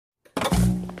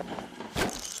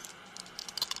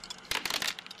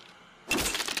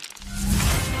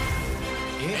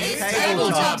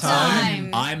Tabletop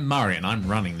time. I'm Murray, and I'm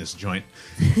running this joint.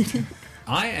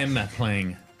 I am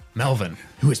playing Melvin,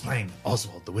 who is playing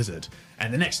Oswald the Wizard.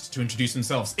 And the next to introduce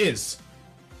themselves is...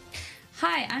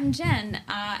 Hi, I'm Jen,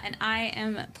 and I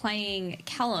am playing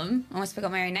Callum, almost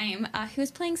forgot my own name, who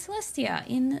is playing Celestia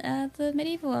in the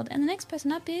medieval world. And the next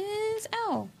person up is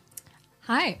Elle.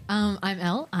 Hi, I'm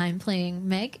Elle. I'm playing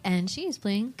Meg, and she is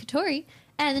playing Katori.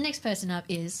 And the next person up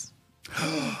is...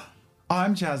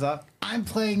 I'm Jazza. I'm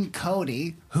playing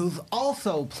Cody, who's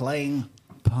also playing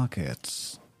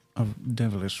Pockets, a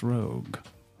devilish rogue,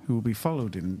 who will be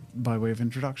followed in by way of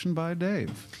introduction by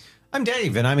Dave. I'm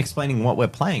Dave, and I'm explaining what we're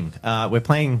playing. We're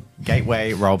playing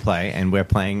Gateway Roleplay, and we're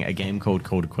playing a game called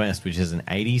Call to Quest, which is an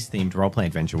 80s themed roleplay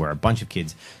adventure where a bunch of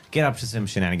kids get up to some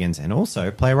shenanigans and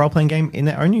also play a role-playing game in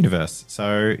their own universe.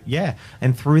 So, yeah.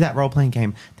 And through that role-playing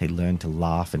game, they learn to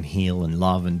laugh and heal and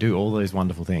love and do all those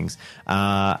wonderful things.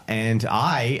 And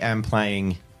I am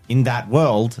playing, in that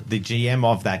world, the GM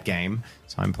of that game.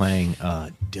 So I'm playing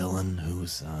Dylan,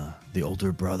 who's the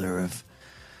older brother of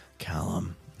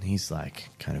Callum. He's like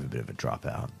kind of a bit of a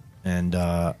dropout.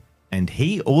 And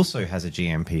he also has a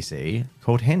GM PC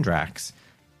called Hendrax,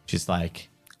 which is like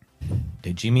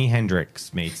the Jimi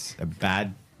Hendrix meets a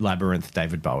bad Labyrinth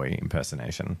David Bowie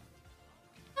impersonation.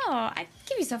 Oh, I'd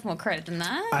give yourself more credit than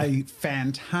that. A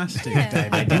fantastic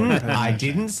David. I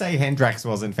didn't say Hendrax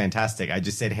wasn't fantastic. I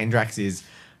just said Hendrax is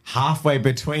halfway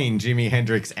between Jimi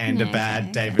Hendrix and a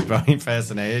bad David Bowie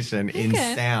impersonation in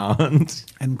sound.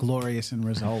 And glorious in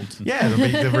result. Yeah,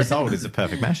 the result is a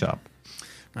perfect mashup.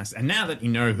 Nice. And now that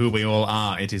you know who we all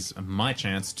are, it is my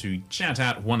chance to shout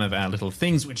out one of our little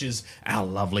things, which is our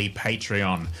lovely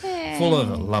Patreon, full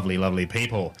of lovely, lovely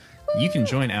people. You can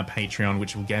join our Patreon,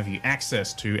 which will give you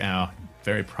access to our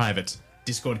very private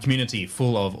Discord community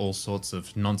full of all sorts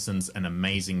of nonsense and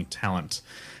amazing talent.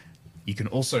 You can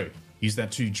also use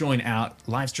that to join our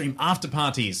live stream after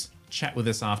parties, chat with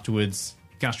us afterwards,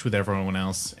 gush with everyone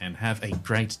else, and have a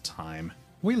great time.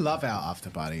 We love our after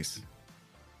parties.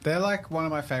 They're like one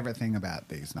of my favorite things about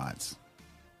these nights.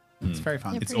 It's very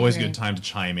fun. It's always a good time to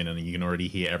chime in, and you can already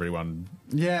hear everyone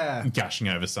gushing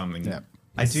over something. Yeah.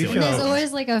 I do feel There's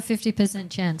always like a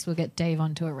 50% chance we'll get Dave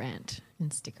onto a rant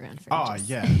and stick around for ages.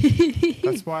 Oh, yeah.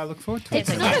 That's why I look forward to it.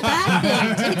 It's not a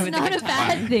bad thing. It's not a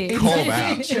bad thing. Call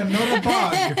out. Yeah, not a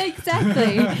bug.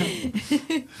 Exactly.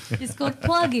 It's called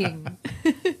plugging.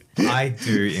 I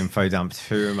do info dump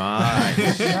too much.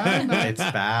 It's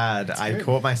bad. I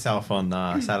caught myself on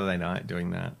Saturday night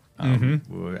doing that. We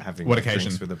were having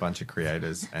drinks with a bunch of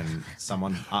creators, and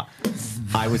someone I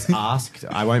was asked,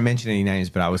 I won't mention any names,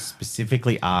 but I was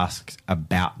specifically asked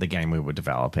about the game we were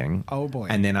developing. Oh, boy.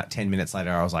 And then 10 minutes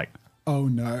later I was like, Oh,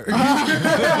 no.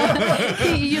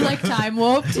 You like time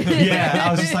warped? yeah,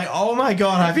 I was just like, oh my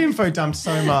God, I've info dumped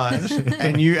so much.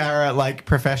 And you are like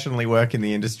professionally work in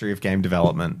the industry of game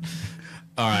development.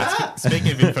 All right.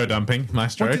 Speaking of info dumping,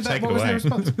 Maestro, take it What was their away.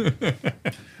 response?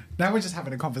 Now we're just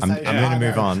having a conversation. I'm going to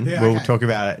move on. Yeah, we'll okay. talk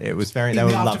about it. It was very, they In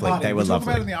were the after lovely. party. They were We'll talk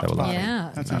lovely. about it in the They after were party. lovely. Yeah,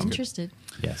 That I'm sounds good. interested.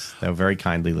 Yes, they were very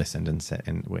kindly listened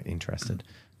and were interested.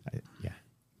 Yeah.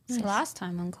 So last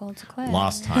time on Call to Quest.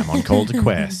 Last time on Call to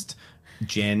Quest,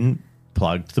 Jen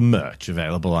plugged the merch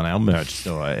available on our merch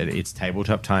store at it's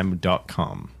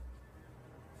tabletoptime.com.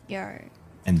 Yo.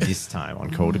 And this time on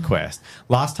Call to Quest.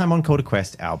 Last time on Call to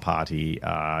Quest, our party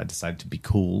decided to be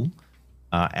cool.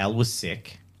 Al was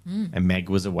sick and Meg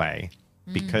was away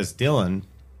because Dylan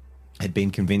had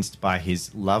been convinced by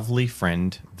his lovely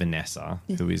friend Vanessa,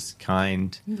 who is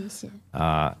kind,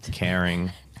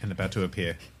 caring, And about to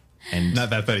appear. and No,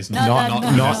 that is not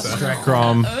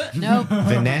Strekrom. Nope.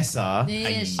 Vanessa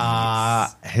Yes.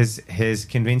 has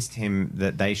convinced him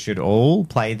that they should all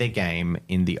play their game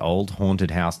in the old haunted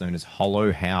house known as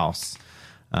Hollow House.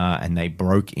 And they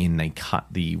broke in, they cut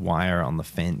the wire on the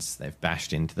fence, they've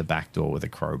bashed into the back door with a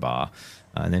crowbar.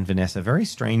 And then Vanessa very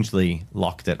strangely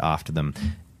locked it after them.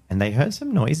 And they heard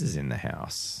some noises in the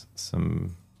house,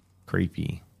 some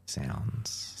creepy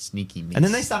sounds. Sneaky miss. And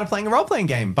then they started playing a role-playing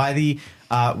game by the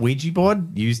Ouija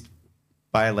board used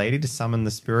by a lady to summon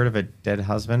the spirit of a dead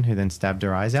husband who then stabbed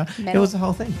her eyes out. It was the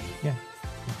whole thing. Yeah.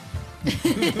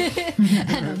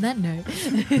 And on that note,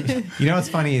 You know what's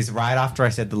funny is right after I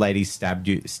said the lady stabbed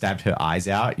her eyes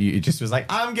out, you just was like,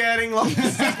 I'm getting lost.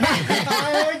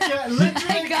 I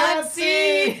can't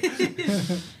see.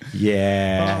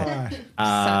 Yeah. Such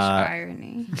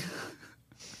irony.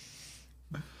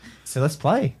 So let's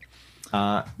play.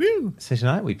 So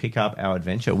tonight we pick up our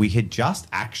adventure. We had just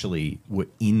actually were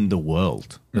in the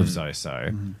world of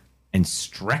Zoso and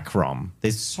Strekrom.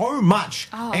 There's so much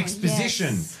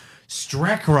exposition. yes.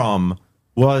 Strekrom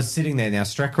was sitting there. Now,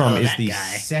 Strekrom is that the guy.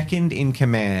 second in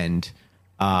command.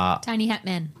 Tiny Hat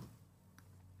Man.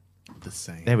 The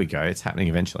same. There we go. It's happening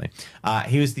eventually.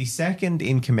 He was the second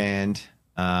in command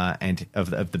and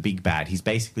of the big bad. He's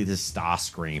basically the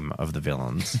Starscream of the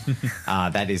villains.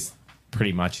 That is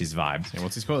pretty much his vibe. Yeah,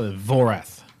 what's his called?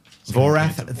 Vorath.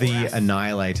 Vorath the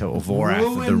Annihilator, or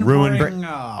Vorath the Ruin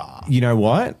Bringer. You know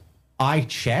what? I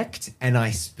checked and I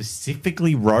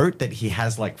specifically wrote that he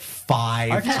has like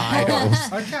 5 titles.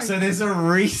 Okay. So there's a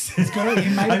reason. He made a I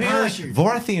think like parachute.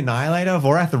 Vorath the Annihilator,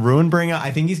 Vorath the Ruin Bringer.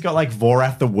 I think he's got like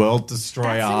Vorath the World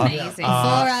Destroyer. That's amazing.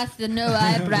 Vorath, the no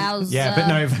eyebrows. Yeah, but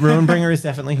no, Ruin Bringer is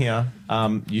definitely here.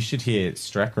 You should hear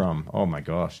Strekrom. Oh my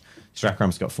gosh.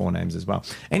 Strekrom's got 4 names as well.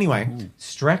 Anyway,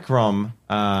 Strekrom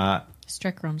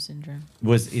Strekrom syndrome.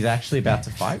 is actually about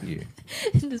to fight you.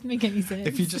 It doesn't make any sense.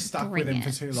 If you just stuck with him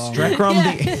for too long, Strekrom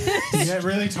you get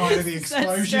really tired of the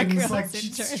explosions. Strekrom Like,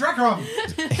 syndrome.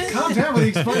 Strekrom, calm down with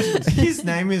the explosions. His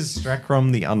name is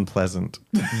Strekrom the Unpleasant.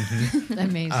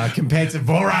 Amazing. Compared to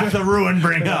Vorath the Ruin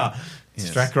Bringer.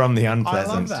 Strekrom the I Unpleasant.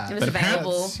 love that. It was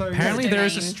available. So good. Apparently, there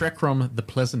is a Domain. Strekrom the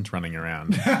Pleasant running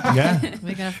around. Yeah.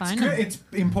 We're gonna find Good. him. It's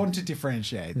important to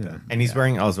differentiate them. And he's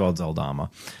wearing Oswald's old armor.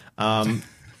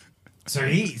 So I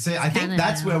think Canada.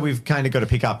 that's where we've kind of got to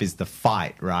pick up is the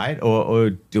fight, right?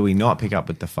 Or do we not pick up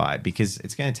with the fight? Because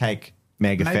it's going to take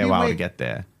Meg a fair Maybe while we- to get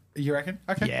there. You reckon?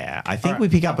 Okay. Yeah, I think All right. we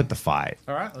pick up with the fight.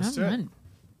 All right, let's do Oh, it. man.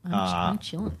 I'm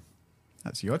chilling.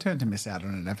 That's your turn to miss out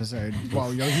on an episode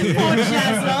while you're here.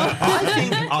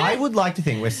 I would like to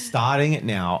think we're starting it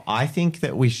now. I think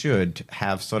that we should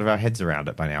have sort of our heads around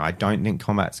it by now. I don't think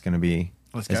combat's going to be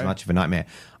Let's as go. much of a nightmare.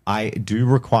 I do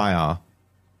require.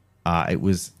 It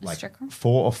was like Strekrom?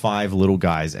 4 or 5 little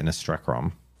guys and a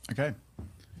Strekrom. Okay.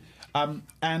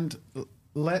 And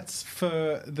let's,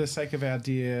 for the sake of our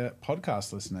dear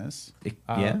podcast listeners,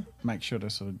 Yeah? make sure to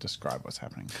sort of describe what's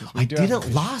happening. 'Cause we I do did have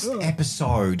it a- last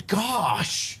episode.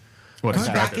 Gosh. What, Go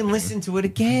describe back it? and listen to it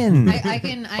again. I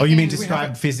can. Oh, you mean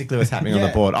describe physically what's happening on the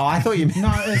Yeah. board? Oh, I thought you meant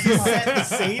No, it's not. set the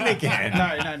scene again.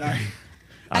 No.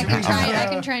 I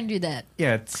can try and do that.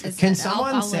 Yeah, it's Can I'll-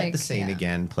 someone I'll, set like, the scene yeah.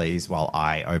 again, please, while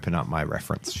I open up my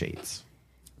reference sheets?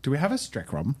 Do we have a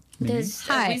Strekrom? There's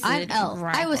a Hi, I'm wizard Elle.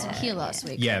 right I wasn't there. here last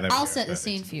week. Yeah, there we I'll go. set the Perfect.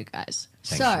 scene for you guys.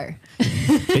 Thank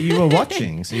But you were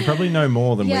watching, so you probably know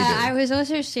more than yeah, we do. I was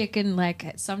also sick, and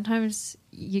like sometimes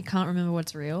you can't remember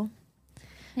what's real.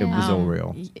 It was all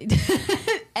real.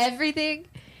 Everything,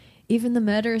 even the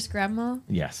murderous grandma.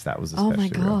 Yes, that was Oh especially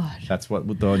my real. God. That's what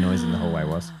the noise in the hallway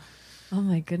was. Oh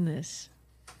my goodness.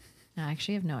 No, I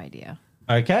actually have no idea.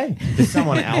 Okay. Does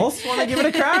someone else want to give it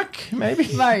a crack?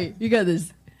 Maybe. Murray, you got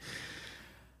this.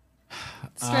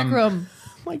 Strekrom. Oh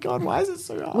my God, why is it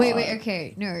so hard? Wait,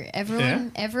 okay. No,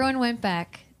 everyone went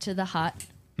back to the hut.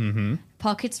 Mm-hmm.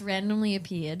 Pockets randomly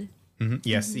appeared.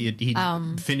 yes, he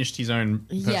finished his own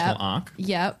personal Yep. arc.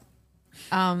 Yep.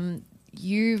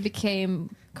 You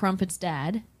became Crumpet's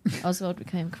dad. Oswald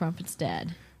became Crumpet's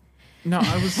dad. No,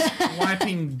 I was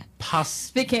wiping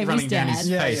pus Became running his down dad. his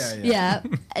Yeah, face. yeah.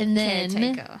 Yeah. And then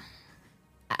Caretaker.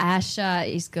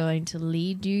 Asha is going to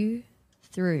lead you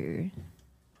through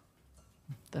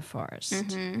the forest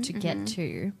to get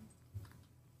to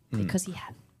because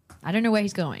I don't know where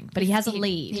he's going, but he has a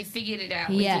lead. He figured it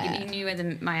out. Yeah. He knew where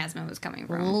the miasma was coming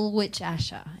from. Little witch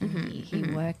Asha. And he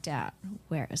worked out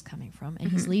where it was coming from.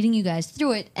 And he's leading you guys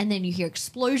through it. And then you hear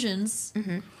explosions.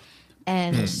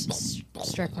 And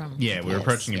Strekrom. Yeah, we were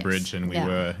approaching a bridge and we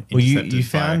were Well, intercepted you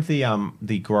by- found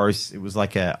the gross. It was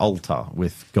like an altar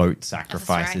with goat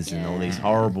sacrifices and all these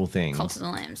horrible things. Cult of the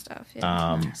Lamb stuff.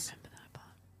 Yeah.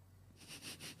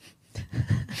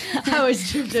 I was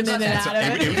tripped in and out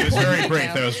of it. It was very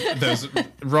brief. There was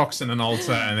rocks and an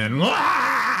altar, and then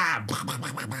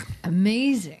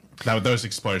Amazing. those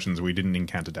explosions. We didn't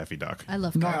encounter Daffy Duck. I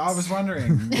love No, goats. I was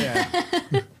wondering.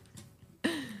 Yeah.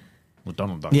 Well,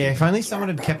 Donald Duck. Yeah, if only someone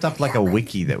had kept up like a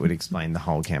wiki that would explain the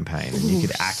whole campaign and you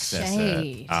could access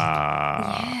shade. it.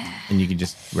 And you could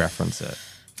just reference it.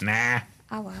 Nah.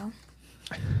 Oh, well.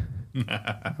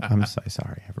 I'm so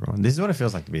sorry, everyone. This is what it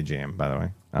feels like to be a GM, by the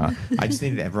way. I just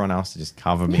needed everyone else to just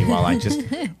cover me while I just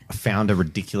found a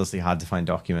ridiculously hard to find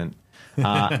document.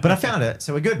 But I found it,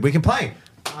 so we're good. We can play.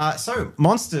 So,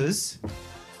 monsters,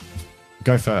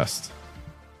 go first.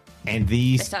 And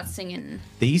They start singing.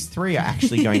 these 3 are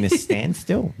actually going to stand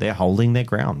still. They're holding their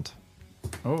ground.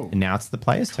 Oh. And now it's the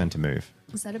player's turn to move.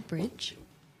 Is that a bridge?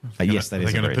 Yes, that Are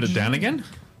is they a going to bridge. put it down again?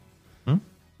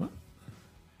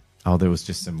 Oh, there was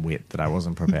just some wit that I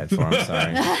wasn't prepared for. I'm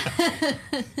sorry.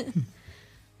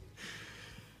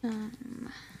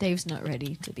 Dave's not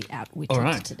ready to be outwitted All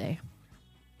right. today.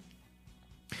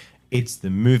 It's the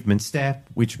movement step,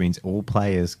 which means all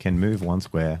players can move 1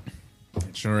 square.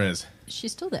 It sure is.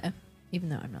 She's still there, even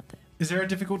though I'm not there. Is there a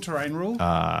difficult terrain rule?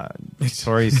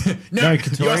 Katori's No, you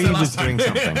Katori asked was that doing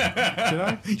last something. Did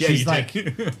I? Yeah, She's you like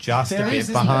did. just There a bit is,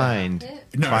 isn't there? behind.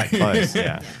 No. Quite close,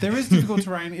 yeah. There is difficult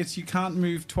terrain. It's you can't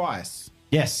move twice.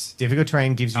 Yes, difficult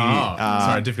terrain gives you.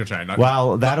 sorry, difficult terrain. Okay.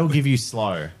 Well, that'll give you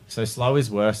slow. So slow is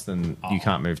worse than you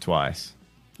can't move twice.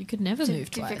 You could never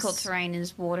move Difficult twice. terrain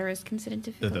is water is considered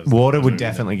difficult. Water would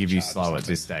definitely give you slow at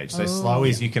this stage. So slow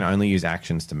is you can only use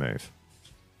actions to move.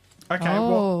 Okay.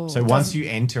 Well, Oh. So once you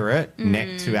enter it,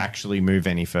 to actually move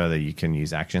any further, you can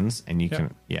use actions, and you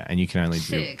Yep. can and you can only do.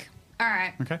 Sick. All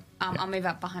right. okay. I'll move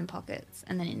up behind pockets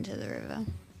and then into the river.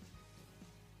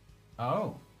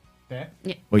 Oh. There.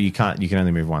 Well, you can't. You can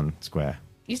only move 1 square.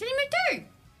 You said you moved 2.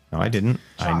 No, I didn't.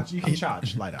 Charge. You can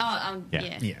charge later. Oh, Yeah.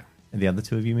 yeah. Yeah. Are the other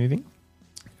 2 of you moving?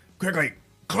 Quickly,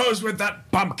 close with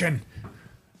that pumpkin.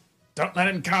 Don't let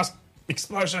him cast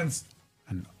explosions.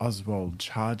 And Oswald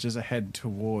charges ahead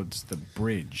towards the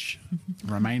bridge,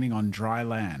 remaining on dry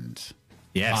land.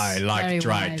 Yes. I like Very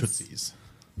dry wise. tootsies.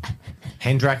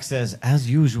 Hendrak says, as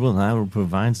usual, I will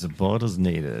provide support as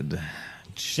needed.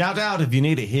 Shout out if you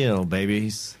need a heal,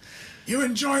 babies. You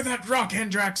enjoy that rock,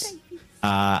 Hendrix.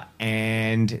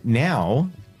 And now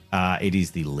it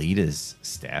is the leader's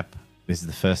step. This is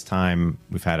the first time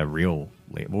we've had a real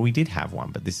lead. Well, we did have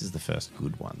one, but this is the first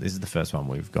good one. This is the first one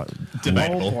we've got.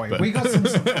 Debatable. Oh boy, but- we got some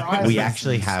surprises. We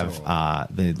actually in have store.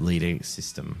 the leader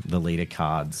system, the leader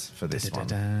cards for this one,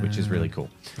 which is really cool.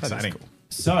 Exciting.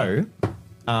 So,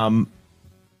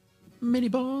 Mini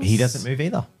boss. he doesn't move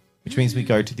either, which means we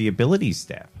go to the ability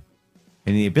step.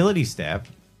 In the ability step,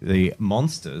 the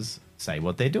monsters say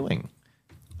what they're doing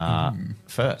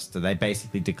first. So they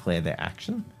basically declare their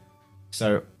action.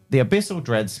 So the Abyssal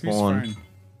Dread Whose spawn. phone?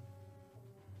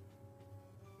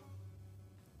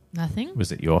 Nothing.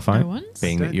 Was it your phone? No one's?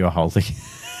 Being that you're holding.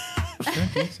 I don't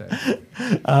think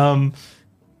so.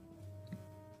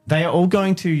 They are all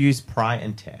going to use pry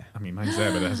and tear. I mean, mine's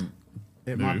there, but it hasn't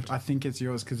It moved. might, I think it's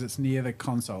yours because it's near the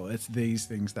console. It's these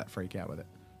things that freak out with it.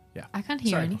 Yeah. I can't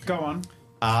hear Sorry, anything. go on.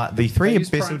 The 3 They use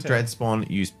pry Abyssal and tear. Dread spawn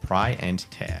use pry and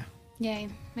tear. Yay,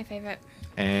 my favorite.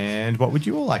 And what would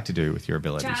you all like to do with your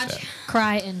ability Charge. step?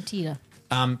 Cry and Tita.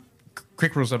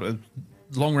 Quick rules up.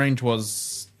 Long range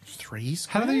was 3 squares?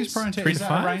 How do they use Prone Tear? 3 Is to that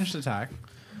 5? a ranged attack?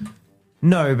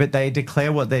 No, but they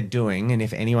declare what they're doing, and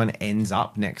if anyone ends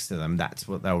up next to them, that's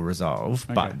what they'll resolve.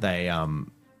 Okay. But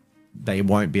they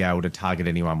won't be able to target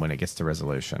anyone when it gets to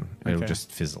resolution. It'll Okay.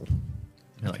 just fizzle.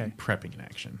 They're Okay. like prepping in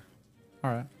action.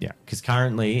 All right. Yeah, because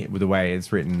currently, with the way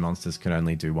it's written, monsters can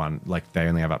only do one. Like they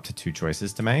only have up to 2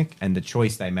 choices to make, and the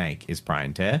choice they make is pry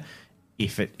and tear.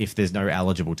 If there's no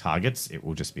eligible targets, it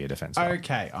will just be a defense roll.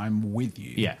 Okay, I'm with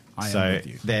you. Yeah. I so am with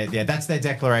you. that's their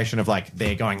declaration of like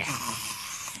they're going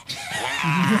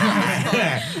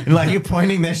like you're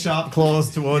pointing their sharp claws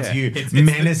towards Yeah. you It's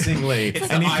menacingly. It's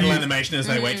and the if idle you, animation as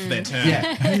they wait for their turn.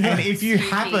 yeah. And if you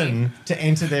happen to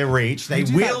enter their reach, they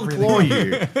do that will really claw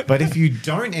you. But if you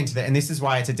don't enter that, and this is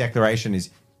why it's a declaration, is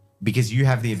because you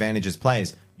have the advantage as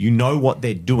players. You know what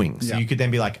they're doing. So Yeah. you could then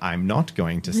be like, I'm not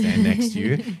going to stand next to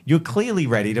you. You're clearly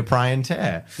ready to pry and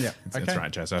tear. Yeah. That's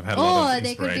right, Jess. I've had a lot Or of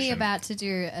they could be inspiration. about to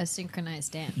do a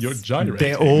synchronized dance. You're gyrating.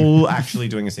 They're all actually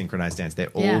doing a synchronized dance. They're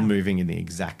all Yeah. moving in the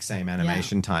exact same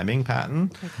animation timing pattern.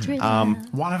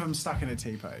 One of them stuck in a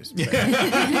T-pose.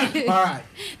 All right.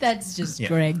 That's just Yeah.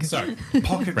 Greg. So,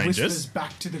 Pocket Rangers. whispers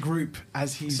back to the group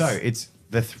as he's... So it's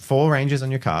the 4 ranges on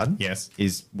your card. Yes.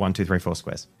 Is 1, 2, 3, 4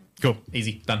 squares. cool.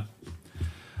 Easy. Done.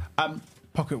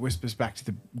 Pocket whispers back to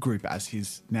the group as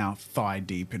he's now thigh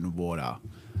deep in water.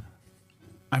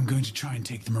 I'm going to try and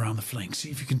take them around the flank.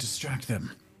 See if you can distract them.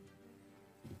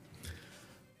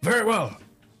 Very well.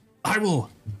 I will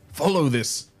follow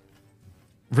this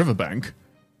riverbank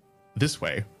this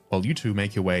way while you two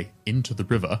make your way into the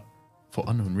river for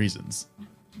unknown reasons.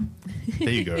 There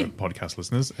you go, podcast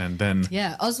listeners. And then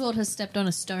Yeah, Oswald has stepped on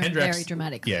a stone Hendrix, very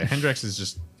dramatically. Yeah, Hendrix is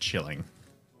just chilling.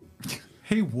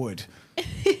 He would.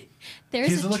 There is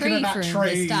He's a looking tree at that for him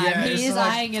tree, this time. yeah, he it's is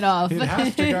like- eyeing it off. He'd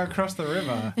have to go across the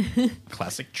river.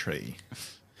 Classic tree.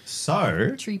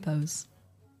 So, Tree pose.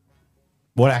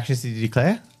 what actions did you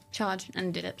declare? Charge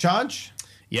and did it. Charge?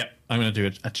 Yep, I'm going to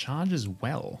do a charge as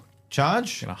well.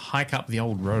 Charge? Going to hike up the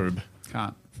old robe.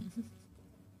 Can't.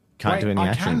 Can't Wait, do any I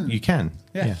action. can. You can.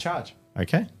 Yeah, charge.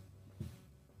 Okay.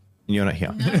 And you're not here.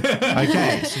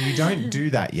 Okay, so you don't do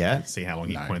that yet. See how long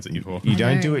he points at you for. You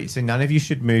don't know. do it. So none of you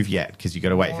should move yet because you got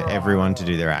to wait for everyone to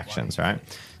do their actions, right?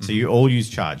 So you all use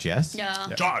charge, yes? Yeah.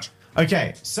 Charge!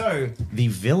 Okay, so the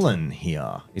villain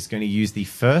here is going to use the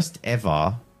first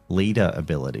ever leader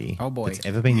ability Oh, boy. that's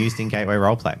ever been used in Gateway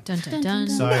Roleplay. Dun, dun, dun.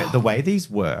 So the way these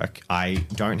work, I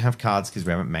don't have cards because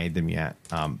we haven't made them yet.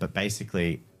 But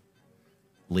basically,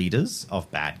 leaders of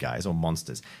bad guys or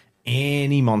monsters,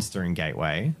 any monster in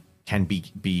Gateway can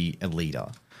be a leader.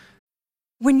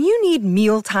 When you need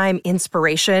mealtime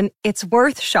inspiration, it's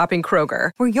worth shopping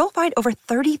Kroger, where you'll find over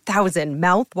 30,000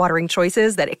 mouth-watering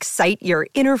choices that excite your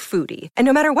inner foodie. And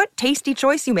no matter what tasty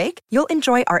choice you make, you'll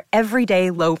enjoy our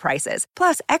everyday low prices,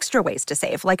 plus extra ways to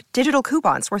save, like digital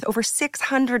coupons worth over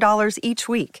 $600 each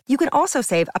week. You can also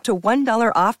save up to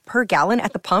 $1 off per gallon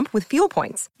at the pump with fuel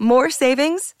points. More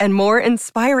savings and more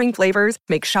inspiring flavors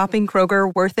make shopping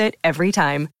Kroger worth it every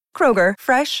time. Kroger,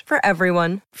 fresh for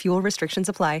everyone. Fuel restrictions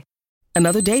apply.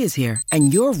 Another day is here,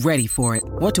 and you're ready for it.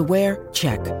 What to wear?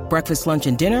 Check. Breakfast, lunch,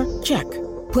 and dinner? Check.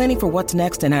 Planning for what's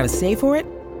next and how to save for it?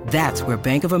 That's where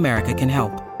Bank of America can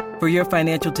help. For your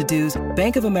financial to-dos,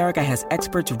 Bank of America has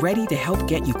experts ready to help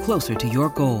get you closer to your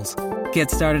goals.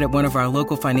 Get started at one of our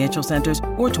local financial centers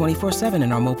or 24/7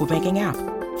 in our mobile banking app.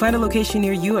 Find a location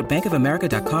near you at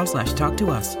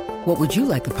bankofamerica.com/talktous. What would you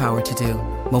like the power to do?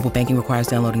 Mobile banking requires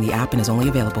downloading the app and is only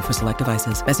available for select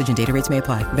devices. Message and data rates may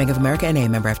apply. Bank of America NA,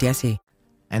 member FDIC.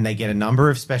 And they get a number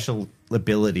of special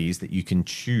abilities that you can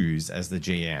choose as the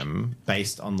GM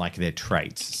based on like their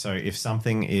traits. So if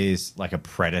something is like a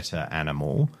predator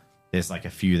animal, there's like a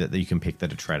few that you can pick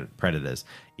that are predators.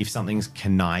 If something's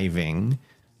conniving,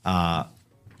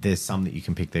 there's some that you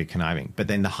can pick that are conniving. But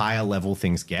then the higher level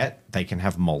things get, they can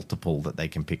have multiple that they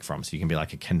can pick from. So you can be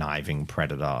like a conniving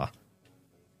predator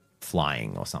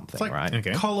flying or something, It's like right?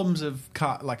 Okay. columns of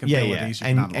abilities. You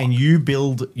can unlock. And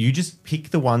you just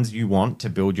pick the ones you want to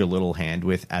build your little hand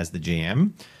with as the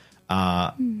GM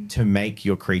to make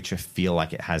your creature feel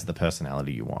like it has the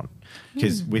personality you want.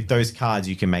 Because with those cards,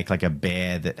 you can make like a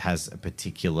bear that has a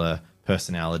particular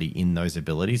personality in those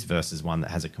abilities versus one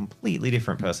that has a completely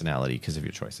different personality because of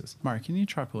your choices. Murray, can you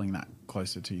try pulling that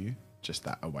closer to you? Just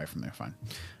that away from their phone.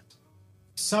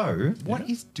 So What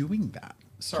is doing that?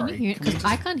 Can Sorry. you hear it? can we 'Cause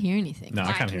I can't hear anything. No,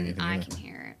 I can't hear anything. I either. can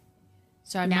hear it.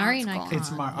 Sorry, Now Murray it's and I gone. can't.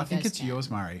 It's Murray. I You think guys it's can. yours,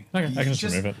 Murray. Okay, I can just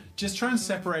remove it. Just try and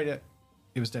separate it.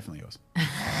 It was definitely yours.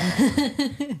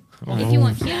 If you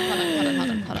want,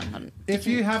 yeah, hold on. If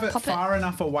you have it pop it far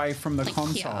enough away from the like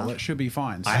console, here. it should be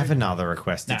fine. I have another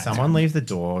request. Did it's someone leave the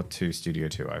door to Studio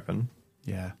 2 open?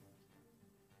 Yeah.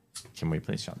 Can we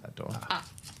please shut that door?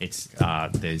 It's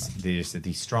there's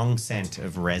the strong scent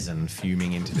of resin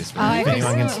fuming into this room. Oh, If I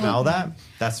anyone can see. smell that,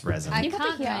 that's resin. I You put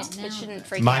can't it here. right now. It shouldn't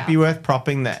freak Might out. be worth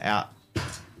propping that out.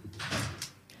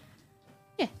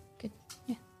 Yeah, good.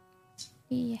 Yeah.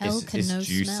 Yeah. Hell It's, can it's no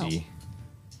juicy. smell.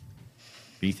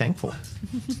 Be thankful.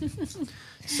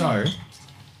 So,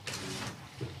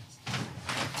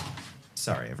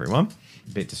 sorry everyone,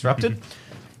 a bit disrupted.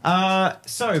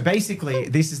 So basically,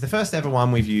 this is the first ever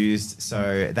one we've used.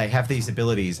 So they have these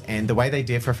abilities, and the way they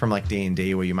differ from like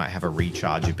D&D, where you might have a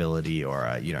recharge ability or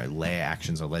a, lair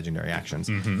actions or legendary actions,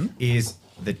 is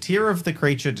the tier of the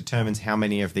creature determines how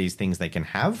many of these things they can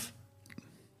have,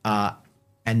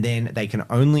 and then they can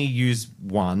only use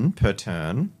one per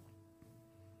turn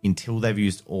until they've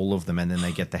used all of them, and then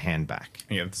they get the hand back.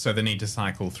 Yeah, so they need to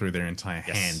cycle through their entire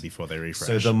hand before they refresh.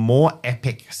 So the more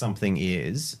epic something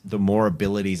is, the more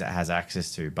abilities it has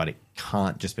access to, but it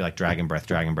can't just be like Dragon Breath,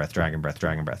 Dragon Breath, Dragon Breath,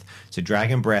 Dragon Breath. So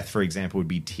Dragon Breath, for example, would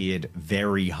be tiered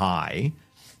very high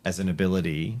as an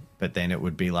ability, but then it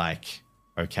would be like,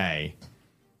 okay,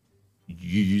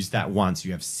 you use that once,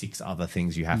 you have 6 other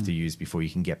things you have to use before you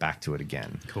can get back to it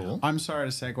again. Cool. I'm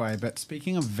sorry to segue, but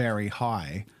speaking of very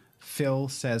high, Phil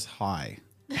says hi,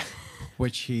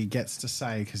 which he gets to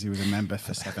say because he was a member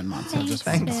for 7 months. I'll just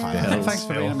Thanks, hi. Phil. Thanks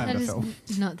for being a member, That is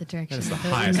Phil. not the direction That is the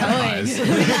I thought highest we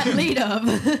were going highs. with that lead up.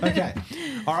 Okay.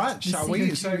 All right. Shall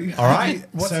we? So, All right.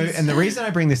 what's So, his- and the reason I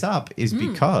bring this up is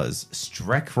because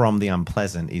Streckrom the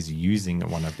Unpleasant is using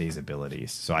one of these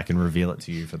abilities. So I can reveal it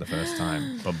to you for the first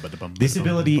time. This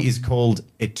ability is called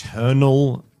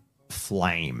Eternal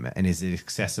Flame and is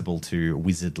accessible to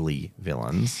wizardly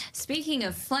villains. Speaking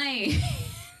of flame,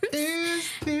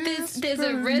 there's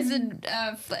a resin.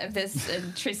 There's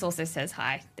Triss also says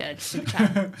hi. Thanks,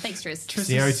 Triss. Triss is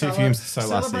CO2 fumes so last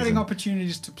celebrating season.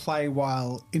 opportunities to play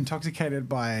while intoxicated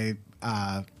by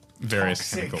Various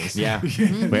toxic. chemicals. Yeah.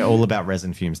 We're all about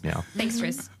resin fumes now. Thanks,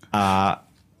 Triss.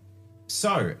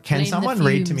 So, can Blame the someone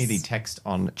read to me the fumes. text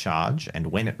on charge and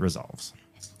when it resolves?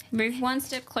 Move one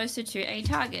step closer to a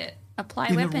target. Apply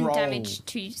In a weapon roll. damage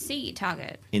to C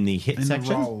target. In the hit in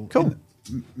section? the roll. Cool.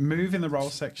 Move in the roll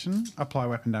section. Apply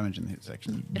weapon damage in the hit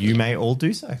section. You may all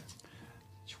do so.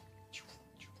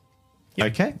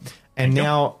 Okay. And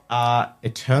now,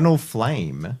 Eternal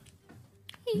Flame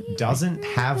doesn't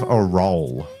have a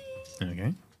roll.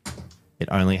 Okay. It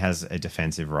only has a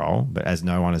defensive roll, but as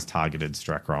no one has targeted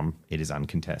Strakrom, it is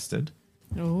uncontested.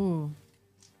 Ooh.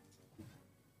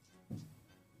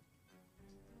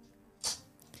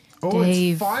 Oh,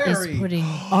 Dave it's fiery. is putting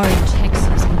orange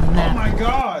hexes on the Oh map my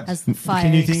god. as the fire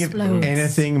Can you think explodes. of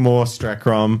anything more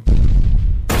Strakrom?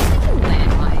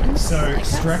 Landmines. So Like,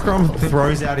 that's Strakrom not cool.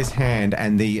 throws out his hand,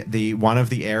 and the one of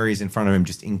the areas in front of him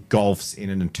just engulfs in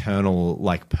an eternal,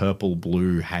 like purple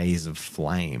blue haze of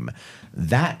flame.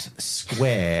 That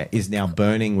square is now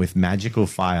burning with magical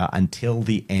fire until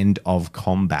the end of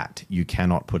combat. You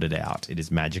cannot put it out. It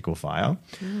is magical fire.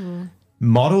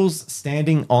 Models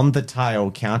standing on the tile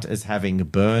count as having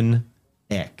burn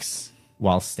X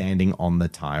while standing on the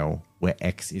tile, where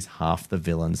X is half the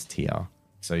villain's tier.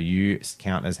 So you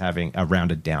count as having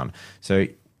rounded down. So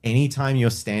anytime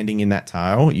you're standing in that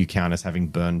tile, you count as having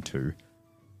burned 2,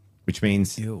 which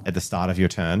means at the start of your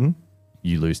turn,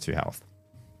 you lose 2 health.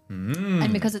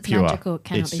 And because it's Pure. magical, it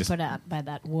cannot It's be just- put out by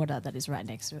that water that is right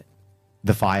next to it.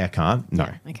 The fire can't. No.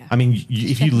 Yeah, okay. I mean,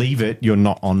 if you leave it, you're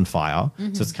not on fire.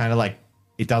 So it's kind of like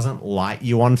it doesn't light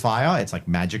you on fire. It's like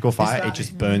magical fire. that- It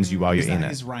just burns you while you're Is in that it.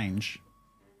 his range?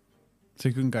 So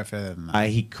you couldn't go further than that.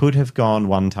 He could have gone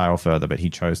one tile further, but he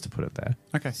chose to put it there.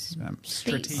 Okay.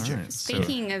 Strategic. Alright, so-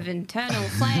 Speaking of internal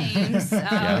flames,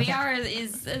 Viara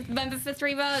is a member for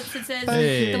 3 votes. It says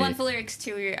Hey. the one for lyrics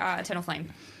to Eternal Flame.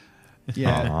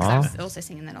 Yeah. Aw. 'Cause I was also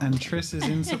singing that. And Triss is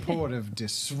in support of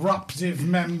disruptive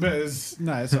members.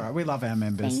 No, it's all right. We love our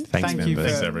members. Thanks, Thank members. you for,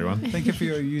 Thanks, everyone. Thank you for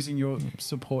using your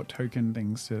support token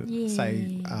things to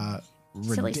say Silly stuff.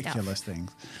 ridiculous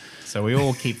things. So we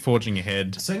all keep forging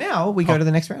ahead. So now we go to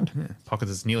the next round. Pocket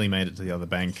has nearly made it to the other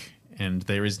bank, and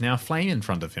there is now flame in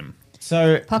front of him.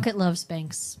 So Pocket loves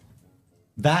banks.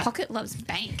 that Pocket loves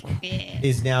bank. Yeah.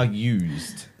 is now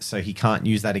used. So he can't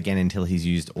use that again until he's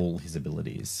used all his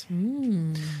abilities.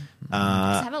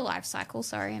 Does it have a life cycle?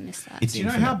 Sorry, I missed that. It's Do you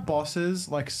know infinite. how bosses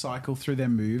like cycle through their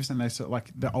moves and they sort of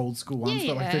like the old school ones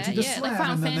Yeah, where like they do the yeah, like slam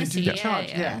Final and then Fantasy, they do the yeah, charge?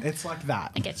 yeah. It's like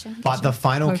that. I get you. But the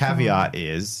final Pokemon. caveat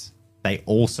is they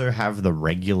also have the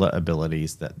regular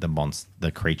abilities that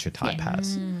the creature type Yeah.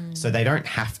 has. So they don't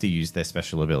have to use their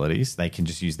special abilities. They can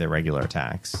just use their regular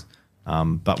attacks.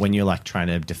 But when you're like trying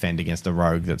to defend against a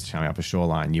rogue that's coming up a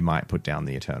shoreline, you might put down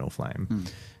the Eternal Flame.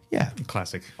 Yeah.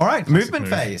 Classic. All right. Classic Movement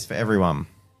move. phase for everyone.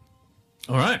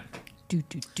 All right. Do,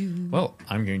 do, do. Well,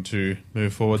 I'm going to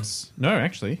move forwards. No,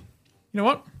 actually, you know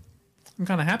what? I'm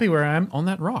kind of happy where I am on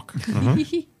that rock. I'm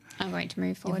going to move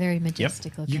You're forward. very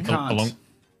majestic looking. You can't. Along.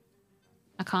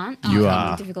 I can't. You I'm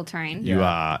are- in difficult terrain. You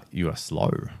are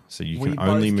slow, so you We can both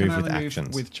only can move only with move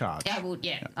actions. with charge.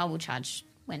 Yeah, I will charge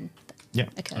when that Yeah.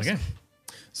 occurs. Okay.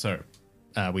 So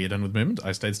we are done with movement.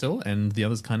 I stayed still, and the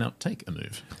others cannot take a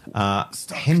move.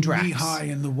 Hendrax. Knee high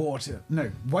in the water.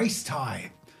 No, waist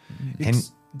high.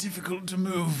 It's difficult to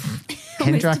move.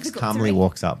 Hendrax difficult to calmly read.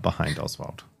 walks up behind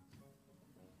Oswald.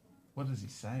 What does he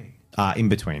say? In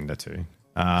between the two.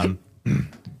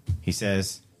 He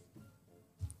says,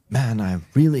 "Man, I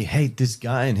really hate this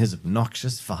guy and his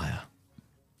obnoxious fire."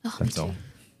 Oh, That's me all. too.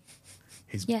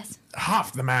 He's Yes.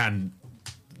 half the man.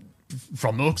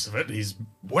 From the looks of it, he's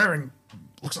wearing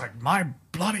looks like my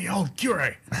bloody old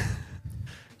cure.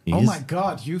 He Oh is- my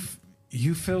god, you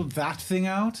filled that thing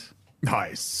out?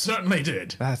 I certainly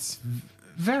did. That's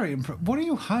very impressive. What are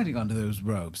you hiding under those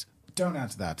robes? Don't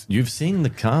answer that. You've seen the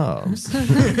calves.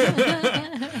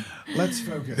 Let's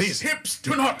focus. These hips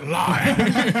do not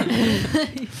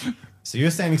lie. So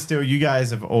you're standing still. You guys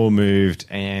have all moved,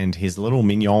 and his little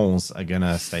minions are going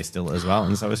to stay still as well,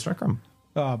 and so is Strakrom.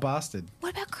 Oh, bastard.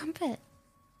 What about Crumpet?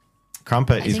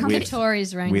 Crumpet I is think with...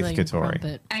 Katori's wrangling Katori.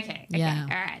 Crumpet. Okay. Yeah.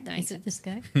 All right. That makes Is it sense. this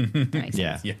guy? That makes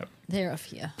Yeah. sense. Yeah. They're off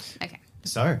here. Okay.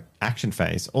 So, action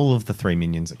phase. All of the 3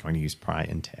 minions are going to use Pry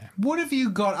and Tear. What have you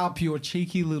got up your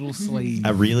cheeky little sleeve?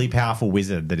 A really powerful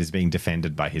wizard that is being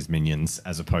defended by his minions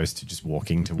as opposed to just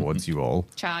walking towards you all.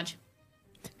 Charge.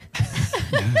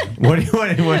 What do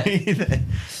you think?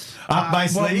 Up my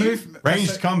Well, sleeve?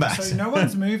 Ranged combat. So no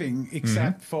one's moving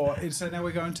except for. So now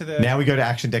we're going to the. Now we go to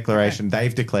action declaration.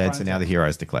 They've declared, so Front now the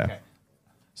heroes declare. Okay.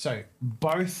 So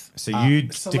both. So you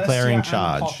Celestia declaring and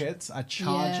charge. Pockets are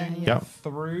charging Yeah. Yep.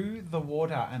 through the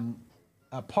water, and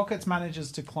Pockets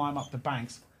manages to climb up the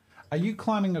banks. Are you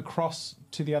climbing across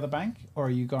to the other bank, or are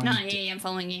you going? No, yeah, I'm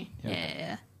following you.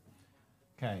 Yeah.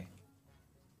 Okay.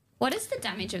 What is the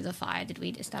damage of the fire? Did we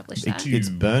establish that? It's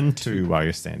burn 2 while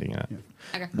you're standing in it.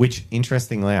 Okay. Which,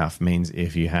 interestingly enough, means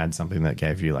if you had something that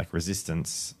gave you like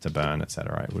resistance to burn,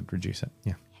 etc., it would reduce it.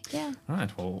 Yeah. Yeah. All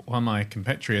right. Well, while my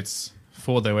compatriots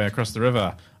ford their way across the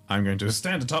river, I'm going to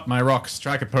stand atop my rock,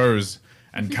 strike a pose,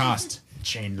 and cast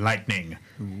chain lightning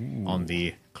on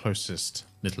the closest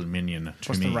little minion to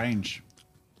What's me. the range?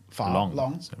 Far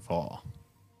long. So far.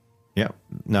 Yep.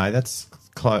 No, that's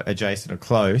adjacent or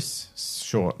close.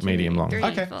 Short, medium, long. three.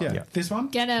 Okay, Full. yeah. Yeah. This one?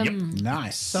 Get him.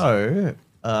 Nice. So,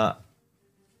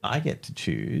 I get to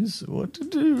choose what to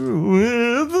do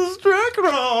with the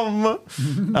Strakrom.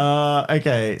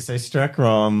 Okay, so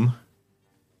Strakrom.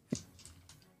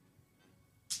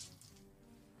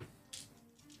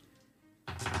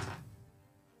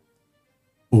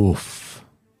 Oof.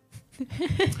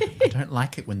 I don't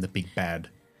like it when the big bad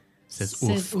says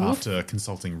Says oof oof. after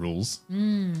consulting rules.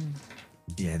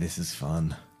 Yeah, this is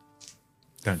fun.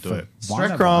 Don't do it. One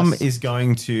of Strakrom us. is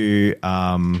going to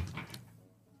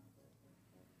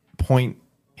point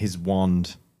his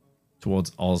wand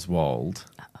towards Oswald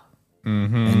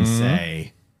and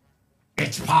say,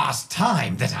 "It's past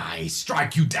time that I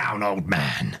strike you down, old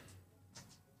man."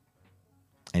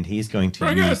 And he's going to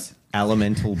Bring use it!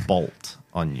 Elemental Bolt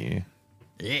on you.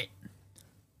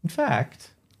 In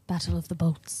fact, Battle of the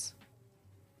Bolts.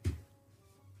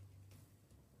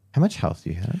 how much health do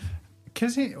you have?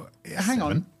 Because he... Hang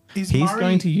on. Is He's Murray,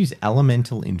 going to use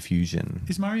Elemental Infusion.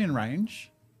 Is Murray in range?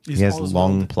 Is He has Oswald-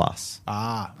 long plus.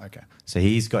 Ah, okay. So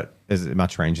he's got as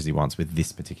much range as he wants with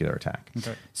this particular attack.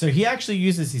 Okay. So he actually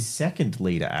uses his second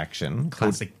leader action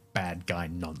called Classic bad guy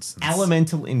nonsense.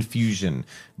 Elemental Infusion.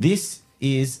 This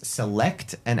is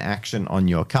select an action on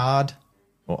your card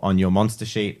or on your monster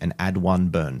sheet and add 1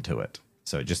 burn to it.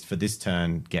 So just for this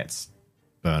turn gets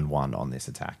burn 1 on this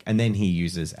attack. And then he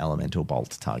uses Elemental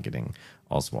Bolt targeting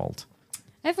Oswald.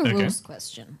 I have a rules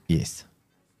question. Yes.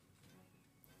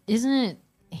 Isn't it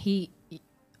he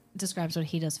describes what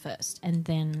he does first and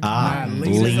then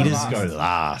Leaders go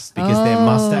last because they're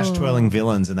mustache twirling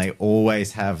villains and they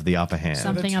always have the upper hand.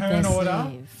 Something The up turn their order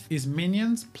sleeve? is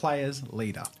minions, players,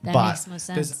 leader. That but makes more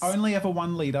sense. There's only ever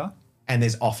one leader. And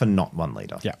there's often not one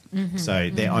leader. Yeah. So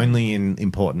they're only in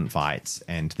important fights,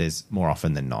 and there's more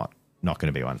often than not going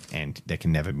to be one, and there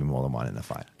can never be more than one in a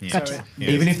fight. Gotcha.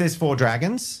 Even if there's 4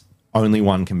 dragons, only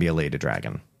one can be a leader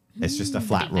dragon. It's just a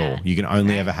flat rule. You can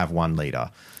only ever have one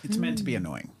leader. It's meant to be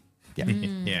annoying. Yeah.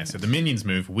 Yeah, so the minions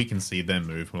move, we can see them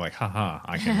move. We're like, haha,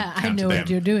 I can I counter know them. what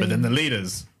you're doing. But then the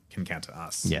leaders can counter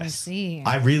us. Yes. I see.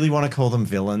 I really want to call them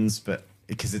villains, but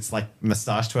because it's like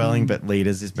mustache twirling, but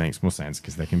leaders makes more sense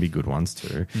because they can be good ones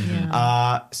too.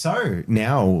 Yeah. So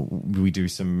now we do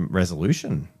some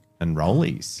resolution and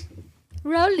rollies.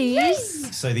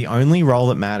 Rollies. So the only roll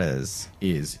that matters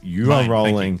is you Mine, are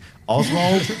rolling.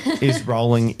 Oswald is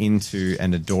rolling into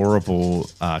an adorable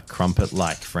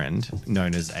crumpet-like friend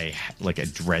known as a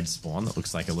dread spawn that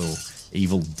looks like a little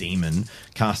evil demon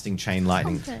casting chain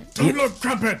lightning. Don't look,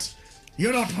 Crumpet!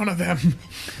 You're not one of them.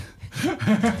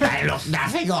 They look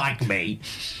nothing like me.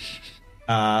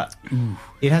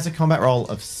 It has a combat roll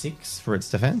of 6 for its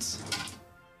defense.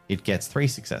 It gets 3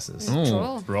 successes.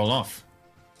 Cool. Roll off.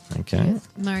 Okay.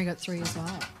 Murray got 3 as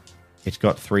well. It's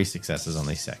got 3 successes on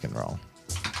the second roll.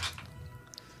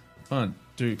 1,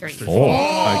 2, 3, 4. 4.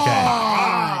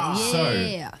 Okay. So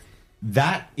Yeah.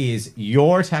 that is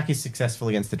your attack is successful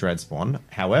against the dread spawn.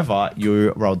 However,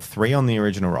 you rolled 3 on the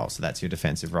original roll, so that's your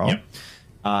defensive roll. Yep.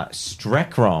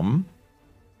 Strakrom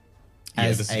Yeah,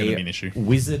 as this is gonna be an issue.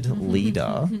 wizard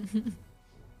leader.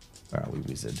 Where are we,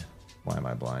 wizard? Why am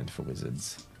I blind for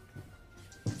wizards?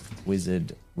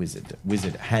 Wizard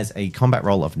has a combat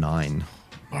roll of 9.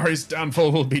 Murray's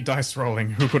downfall will be dice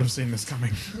rolling. Who could have seen this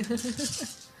coming?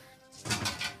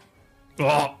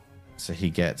 Oh, So he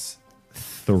gets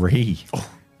 3.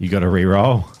 You got to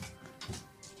re-roll.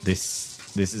 This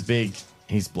is big.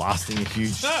 He's blasting a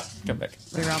huge. come back.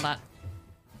 Reroll that.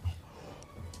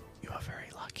 You are very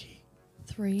lucky.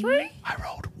 3. I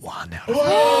rolled 1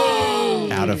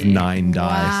 out of 9 dice.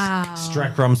 Wow.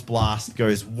 Strakrom's blast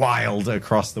goes wild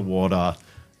across the water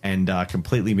and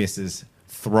completely misses,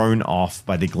 thrown off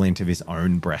by the glint of his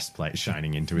own breastplate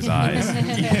shining into his eyes.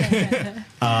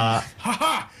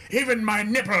 Haha! Even my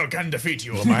nipple can defeat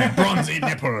you, my bronzy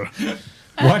nipple.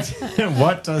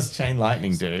 What does Chain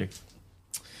Lightning do?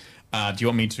 Do you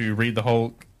want me to read the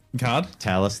whole card?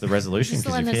 Tell us the resolution This is the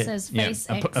because one you've that hit. says face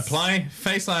X. Apply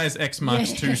face eyes X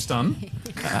marks 2 stun.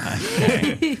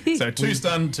 So 2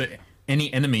 stun to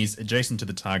any enemies adjacent to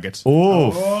the target, Ooh.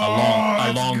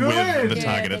 along with the Yeah,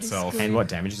 target that is itself. And what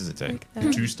damage does it do?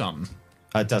 2 stun.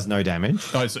 It does no damage.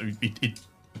 Oh, so it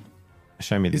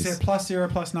Show me Is this. there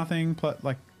 +0, +nothing,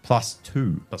 +2. plus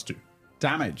 2.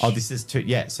 damage? Oh, this is 2.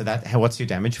 Yeah, so that. What's your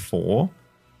damage? 4?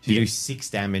 You do 6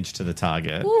 damage to the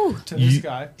target. To this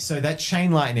guy. So that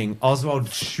chain lightning, Oswald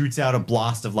shoots out a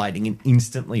blast of lightning and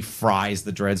instantly fries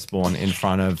the Dreadspawn in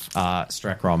front of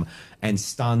Strekrom and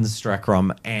stuns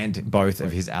Strekrom and both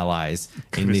of his allies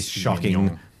in this Crispy shocking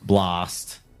mignon.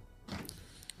 blast.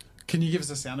 Can you give us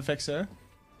a sound effect, sir?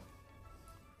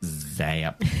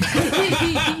 Zap. I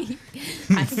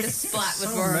think the splat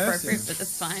was more immersive. appropriate, but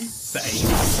that's fine.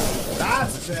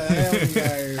 That's there we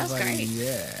go. That's buddy. great.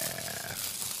 Yeah.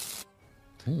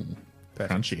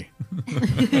 Crunchy.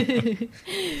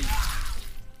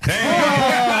 There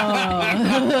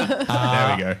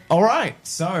we go. All right,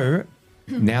 so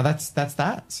now that's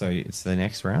that. So it's the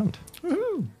next round.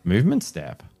 Movement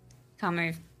step. Can't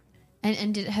move.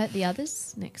 And did it hurt the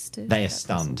others next to? They are that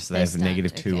stunned, person? so they have They're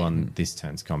negative stunned, 2 okay. on this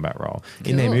turn's combat roll.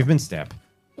 In their Cool. movement step,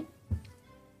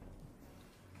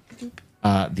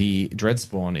 the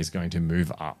Dreadspawn is going to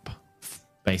move up,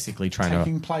 basically trying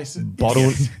Taking to place.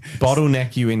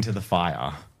 bottleneck you into the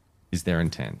fire. Is their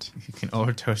intent? You can all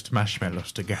toast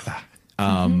marshmallows together.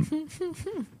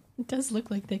 It does look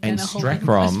like they're And kind of holding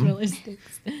Strekrom- marshmallow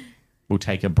sticks. We'll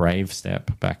take a brave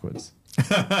step backwards.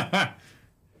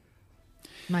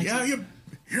 My you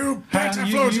Hang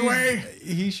on,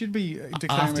 He should be declaring.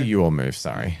 After you all move,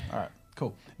 sorry. All right,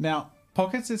 cool. Now,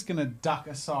 Pockets is going to duck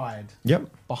aside Yep.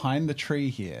 behind the tree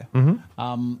here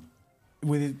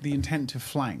with the intent to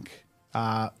flank.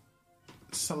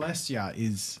 Celestia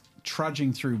is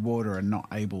trudging through water and not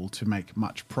able to make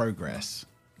much progress.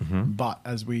 But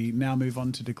as we now move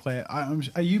on to declare...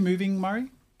 are you moving, Murray?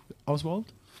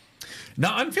 Oswald? No,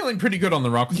 I'm feeling pretty good on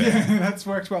the rock there. Yeah, that's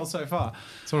worked well so far.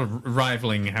 Sort of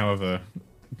rivaling however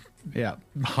Yeah.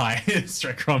 high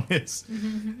Strekrom is.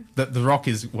 The rock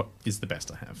is what is the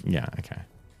best I have. Yeah, okay.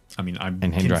 I mean, I'm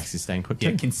And Hendrax is staying put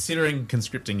yeah, too. considering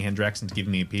conscripting Hendrax and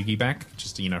giving me a piggyback,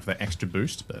 just for that extra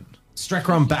boost. But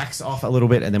Strekrom backs off a little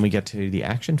bit, and then we get to the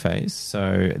action phase.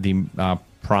 So the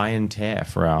pry and tear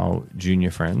for our junior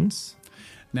friends.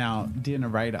 Now, dear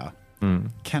narrator,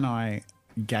 can I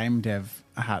game dev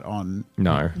hat on?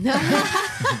 No.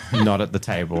 Not at the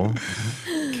table.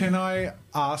 Can I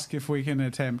ask if we can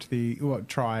attempt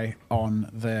try on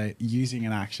the using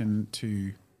an action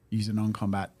to use a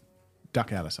non-combat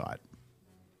duck out of sight?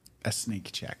 A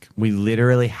sneak check. We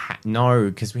literally no,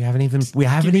 because we haven't even me a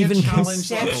challenge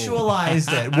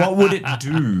conceptualized it. What would it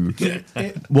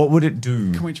do? What would it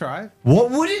do? Can we try it?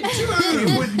 What would it do?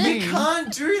 It would mean- You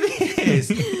can't do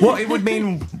this. Well, it would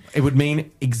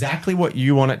mean exactly what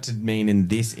you want it to mean in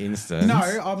this instance. No,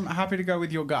 I'm happy to go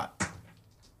with your gut.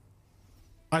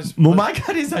 Well, my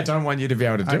gut is I don't want you to be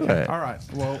able to do Okay, it. all right.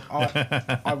 Well,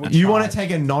 I will You try. want to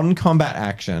take a non-combat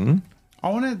action I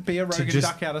want to be a rogue to and just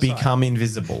duck out of sight. become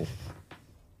invisible.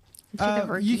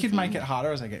 You could make it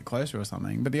harder as I get closer or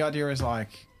something, but the idea is like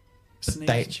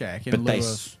sneak check in but lieu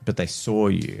of... but they saw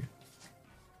you.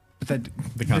 But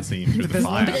they can't see you through the there's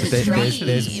fire. But there's There- a tree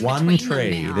there's in one between them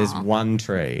tree. now. There's one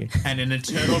tree. And an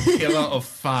eternal pillar of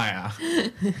fire.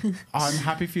 I'm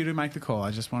happy for you to make the call.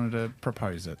 I just wanted to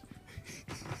propose it.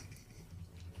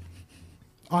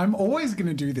 I'm always going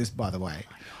to do this, by the way.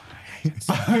 Who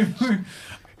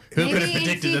Maybe could have in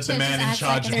predicted that the future man in just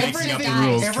charge act of like mixing up the everything-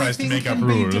 rules tries to make up can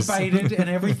rules? be debated and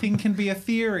everything can be a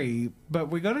theory, but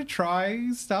we got to try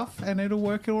stuff and it'll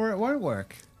work or it won't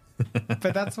work.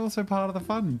 But that's also part of the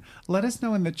fun. Let us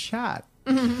know in the chat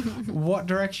what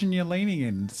direction you're leaning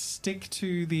in. Stick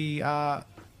to the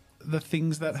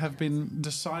things that have been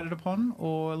decided upon,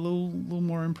 or a little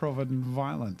more improv and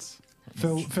violence.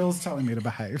 Phil's telling me to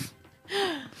behave.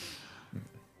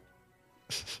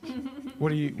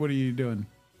 What are you doing?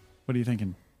 What are you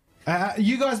thinking?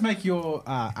 You guys make your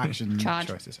action Charge.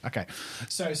 choices. Okay.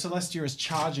 So Celestia is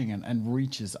charging and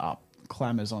reaches up,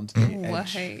 clambers onto the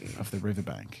edge Whoa. of the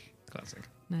riverbank. Classic.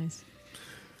 Nice.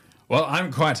 Well,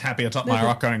 I'm quite happy atop my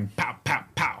rock going pow, pow,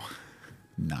 pow.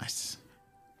 Nice.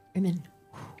 And then.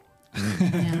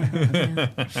 Yeah.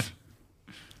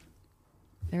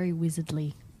 Very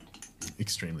wizardly.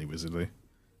 Extremely wizardly.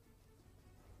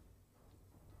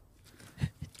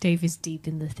 Dave is deep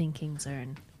in the thinking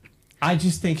zone. I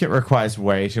just think it requires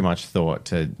way too much thought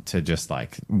to just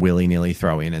like willy-nilly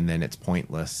throw in, and then it's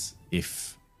pointless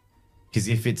because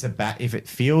if it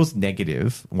feels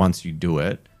negative once you do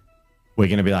it, we're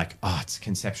going to be like, oh, it's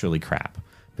conceptually crap.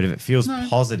 But if it feels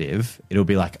positive, it'll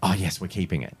be like, oh yes, we're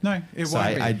keeping it. No, it so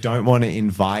won't be. I don't want to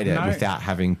invite it No. without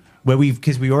having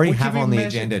because we already We're have giving on the measure-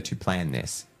 agenda to plan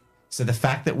this. So the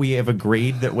fact that we have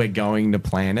agreed that we're going to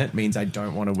plan it means I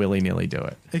don't want to willy-nilly do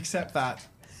it. Except that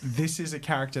this is a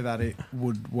character that it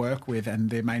would work with, and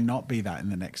there may not be that in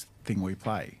the next thing we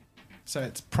play. So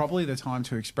it's probably the time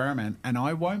to experiment, and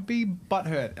I won't be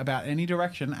butthurt about any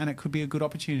direction, and it could be a good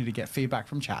opportunity to get feedback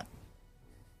from chat.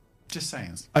 Just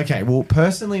saying. Okay, well,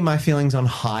 personally, my feelings on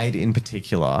hide in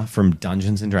particular from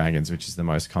Dungeons and Dragons, which is the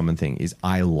most common thing, is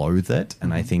I loathe it,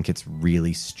 and I think it's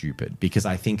really stupid because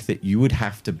I think that you would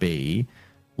have to be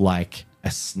like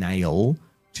a snail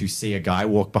to see a guy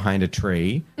walk behind a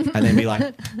tree and then be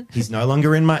like, he's no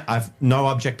longer in my... I've no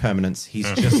object permanence. He's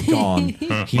just gone.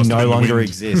 He no longer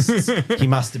exists. He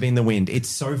must have been the wind. It's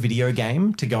so video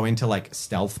game to go into like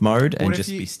stealth mode and just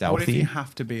be stealthy. What if you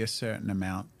have to be a certain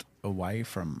amount away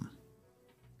from...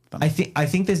 I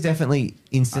think there's definitely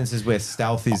instances where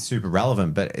stealth is super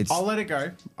relevant, but it's... I'll let it go.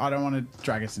 I don't want to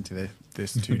drag us into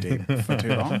this too deep for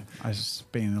too long. I was just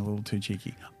being a little too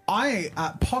cheeky.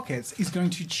 Pockets is going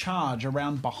to charge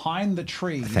around behind the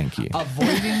tree. Thank you.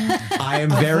 Avoiding... I am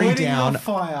very avoiding down. the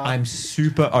fire. I'm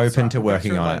super open to we'll go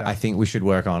working through it on it. later. I think we should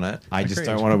work on it. I just Agreed.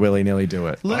 don't want to willy-nilly do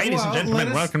it. Ladies and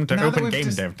gentlemen, welcome to now that Open we've Game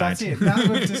Dev That's Night. it. Now that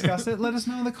we've discussed it, let us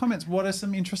know in the comments. What are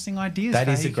some interesting ideas? That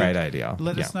how is a you great could idea.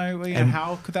 Let Yeah. us know And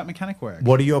how could that mechanic work.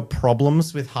 What are your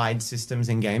problems with hide systems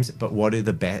in games? But what are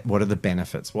the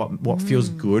benefits? What feels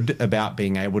good about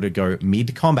being able to go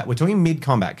mid combat? We're talking mid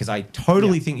combat because I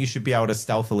totally think you should be able to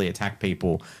stealthily attack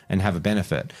people and have a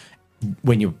benefit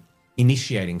when you're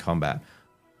initiating combat.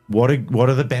 What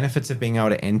are the benefits of being able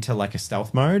to enter like a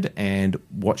stealth mode, and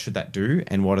what should that do,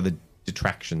 and what are the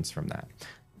detractions from that?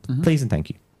 Please and thank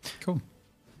you. Cool.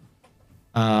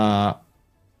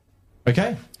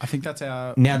 Okay. I think that's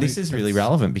our... Now, this is really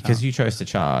relevant because you chose to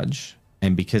charge,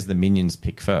 and because the minions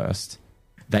pick first,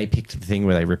 they picked the thing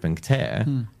where they rip and tear,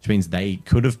 which means they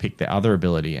could have picked the other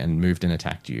ability and moved and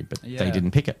attacked you, but Yeah. they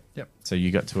didn't pick it. Yep. So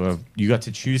you got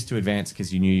to choose to advance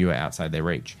because you knew you were outside their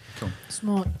reach.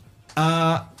 Smart.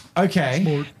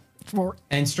 Okay.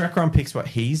 And Strakron picks what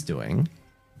he's doing,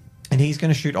 and he's going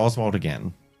to shoot Oswald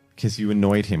again because you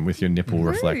annoyed him with your nipple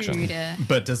reflection. Rude.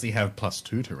 But does he have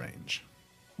 +2 to range?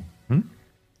 Can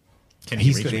he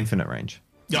He's reach got it? infinite range.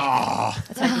 Ah,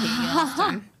 That's how he did it last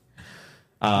time.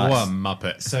 what a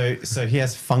muppet. So he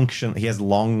has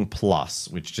long plus,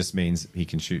 which just means he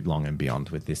can shoot long and beyond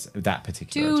with that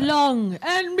particular Too attack. long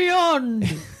and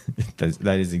beyond.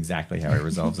 That is exactly how he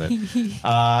resolves it.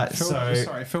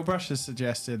 Phil Brush has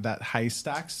suggested that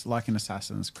haystacks, like in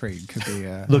Assassin's Creed, could be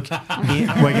a... Look,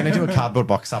 we're going to do a cardboard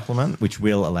box supplement, which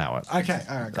will allow it. Okay,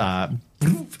 all right, go.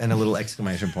 And a little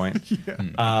exclamation point.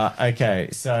 Okay,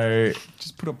 so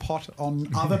Just put a pot on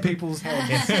other people's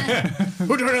heads.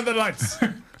 Who turned on the lights?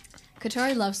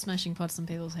 Kotori loves smashing pots on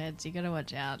people's heads. You gotta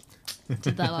watch out.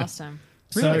 Did that last time.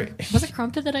 so Was it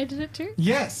Crumpet that I did it to?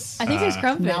 Yes. I think it was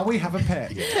Crumpet. Now we have a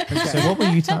pet. so what were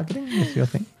you targeting with your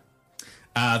thing?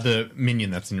 The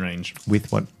minion that's in range.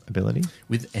 With what ability?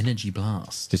 With Energy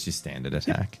Blast. Just your standard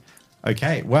attack.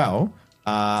 Okay, well,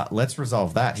 let's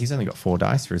resolve that. He's only got 4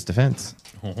 dice for his defense.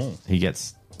 He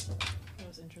gets That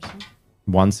was interesting.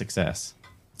 1 success.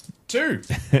 2.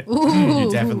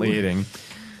 You're definitely hitting.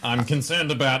 I'm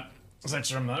concerned about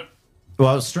Zexram, though.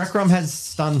 Well, Strakrom has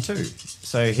stun too.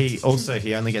 So he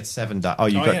only gets 7 dice. Oh,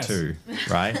 you got yes. 2,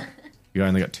 right? You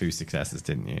only got 2 successes,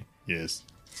 didn't you? Yes.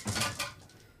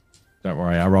 Don't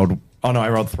worry, I rolled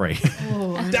 3.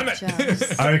 Damn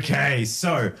it. Okay,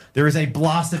 so there is a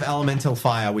blast of elemental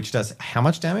fire, which does how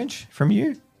much damage from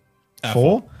you?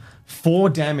 4? 4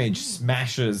 damage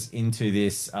smashes into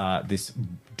this this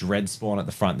dread spawn at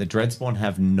the front. The dread spawn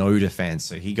have no defense,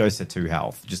 so he goes to 2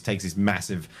 health. Just takes this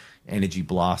massive energy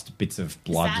blast, bits of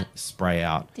blood that- spray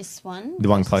out. This one? The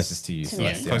one closest to you. To So me.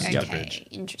 that's the closest to Okay, Bridge.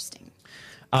 interesting.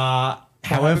 What happens to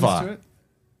However, it?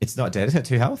 it's not dead. It's got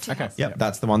 2 health. Okay. Yep,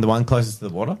 that's the one closest to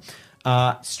the water.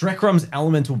 Strakrom's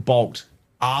elemental bolt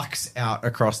arcs out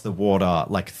across the water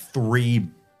like 3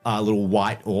 little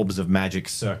white orbs of magic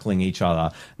circling each other.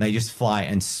 And they just fly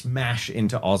and smash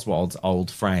into Oswald's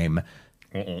old frame,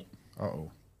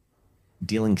 Uh-oh.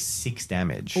 dealing 6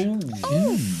 damage.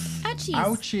 Ouchies.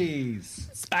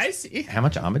 Ouchies. Spicy. How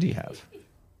much armor do you have?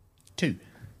 2.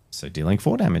 So dealing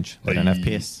 4 damage. They don't have Hey.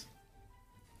 pierce.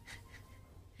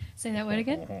 Say that word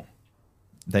again.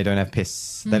 They don't have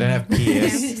piss. They don't have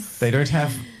pierce. They don't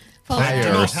have Do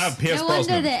fire. not have Pierce No wonder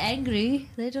Brosnan. they're angry.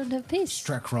 They don't have peace.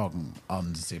 Strakron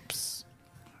unzips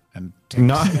and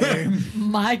No.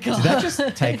 My God. Did that just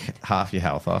take half your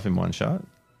health off in one shot?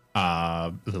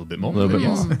 A little bit more. A little bit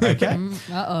more. Okay.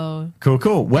 Uh-oh.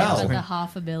 Cool. Well, Well, the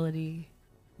half ability.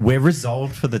 we're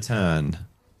resolved for the turn.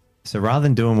 So rather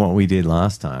than doing what we did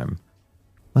last time,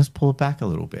 let's pull it back a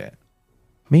little bit.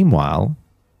 Meanwhile,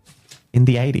 in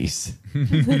the 80s,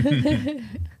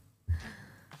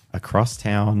 across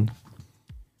town,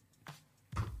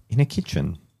 in a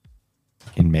kitchen,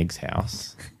 in Meg's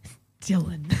house,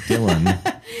 Dylan. Dylan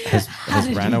has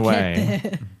did ran you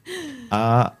away.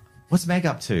 What's Meg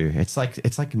up to? It's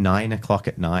like 9 o'clock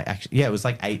at night. Actually, yeah, it was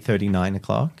like 8:30, 9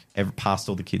 o'clock. Past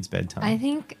all the kids' bedtime. I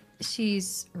think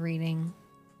she's reading.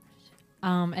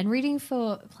 And reading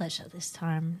for pleasure this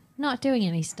time. Not doing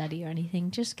any study or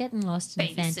anything. Just getting lost in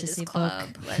a fantasy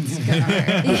Club. book. Let's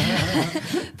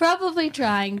go. Probably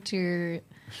trying to,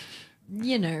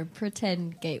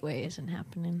 pretend Gateway isn't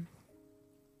happening.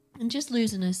 And just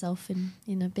losing herself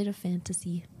in a bit of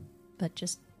fantasy. But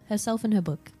just herself and her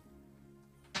book.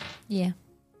 Yeah.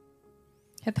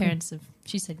 Her parents have,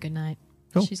 she said goodnight.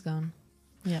 Cool. She's gone.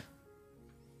 Yep.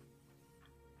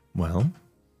 Well,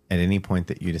 at any point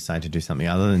that you decide to do something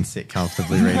other than sit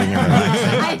comfortably reading and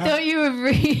relaxing. I thought you were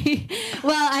reading.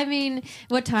 Well, I mean,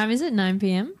 what time is it? 9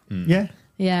 p.m.? Yeah.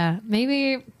 Yeah.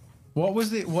 Maybe.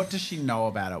 What does she know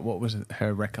about it? What was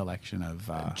her recollection of?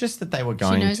 Just that they were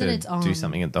going knows that to it's on. do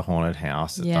something at the haunted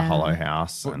house, at the Yeah. Hollow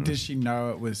House. What, and- does she know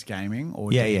it was gaming?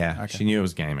 Or yeah. Okay. She knew it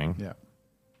was gaming. Yeah.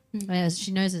 Yeah,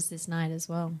 she knows it's this night as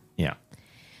well. Yeah.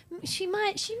 She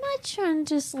might try and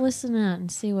just listen out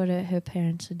and see what her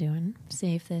parents are doing.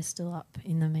 See if they're still up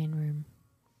in the main room.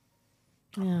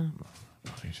 Yeah. I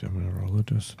think I'm going to roll a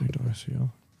destiny dice here.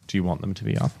 Do you want them to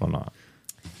be up or not?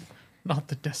 Not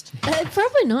the destiny.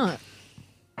 Probably not.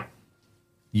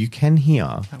 You can hear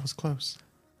That was close.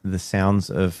 the sounds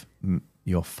of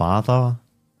your father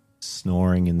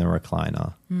snoring in the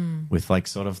recliner with like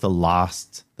sort of the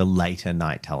later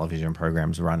night television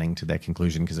programs running to their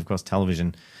conclusion, because of course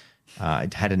television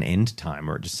it had an end time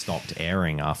where it just stopped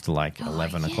airing after like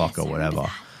 11 o'clock or whatever.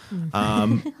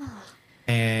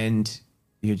 And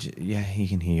you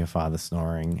can hear your father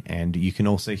snoring, and you can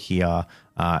also hear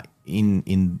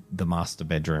in the master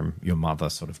bedroom your mother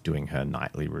sort of doing her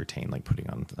nightly routine, like putting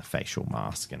on the facial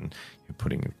mask and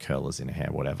putting curlers in her hair,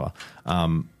 whatever.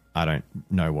 I don't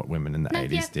know what women in the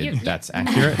 80s did. That's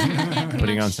accurate.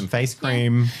 Putting on some face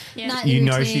cream. Yeah. You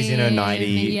know she's in her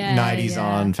 90s Yeah.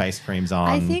 on, face cream's on.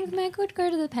 I think Meg would go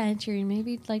to the pantry and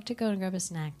maybe like to go and grab a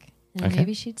snack. And Okay.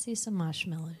 maybe she'd see some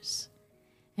marshmallows.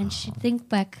 And she'd think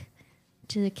back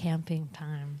to the camping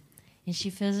time. And she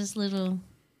feels this little,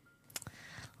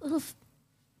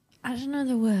 I don't know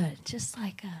the word, just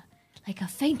like a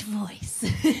faint voice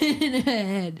in her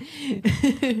head.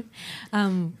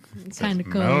 Kind of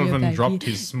calling her Melvin back. dropped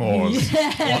his s'mores.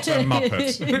 What a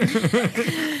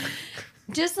muppet.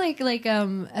 Just like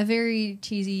a very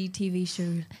cheesy TV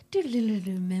show.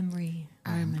 Memory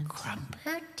moment.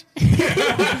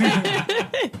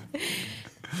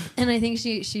 And I think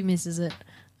she misses it.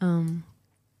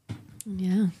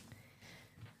 Yeah. I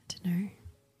don't know.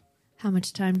 How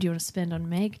much time do you want to spend on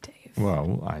Meg, Dave?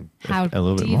 Well, How a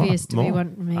little bit more. devious do we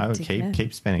want Meg I would to get?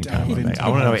 keep spending time Delve with Meg. into I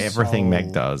want to know her everything soul.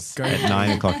 Meg does Go at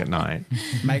 9 o'clock at night.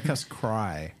 Make us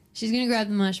cry. She's going to grab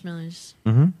the marshmallows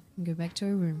Mm-hmm. and go back to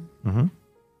her room. Mm-hmm.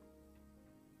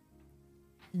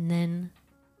 And then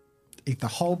Eat the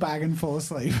whole bag and fall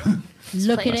asleep.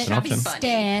 look play at it. it, That'd be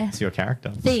stare, funny. It's your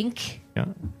character. think, Yeah.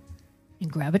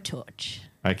 and grab a torch.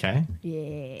 Okay.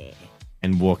 Yeah.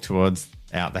 And walk towards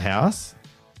out the house.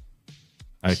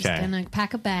 Okay. She's going to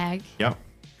pack a bag, Yep.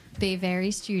 be very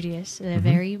studious, Mm-hmm.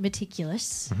 very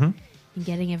meticulous in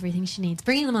getting everything she needs.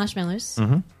 Bringing the marshmallows,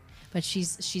 Mm-hmm. but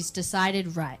she's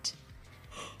decided, right,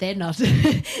 they're not.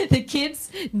 The kids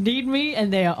need me,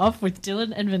 and they are off with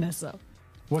Dylan and Vanessa.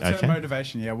 What's Okay. her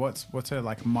motivation? Yeah, what's her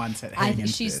like mindset? I heading think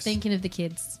into she's this? thinking of the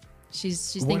kids.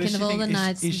 She's What thinking does she of all think? the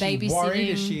nights Is she babysitting. worried?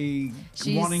 Is she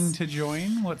She's- wanting to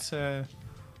join? What's her?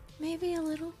 Maybe a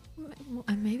little.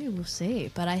 Maybe we'll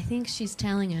see. But I think she's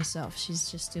telling herself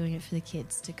she's just doing it for the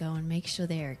kids to go and make sure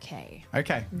they're okay.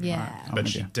 Okay. Yeah. All right, I'm But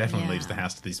with she you. definitely Yeah. leaves the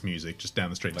house to this music just down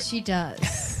the street. Like, She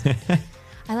does.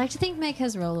 I like to think Meg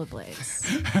has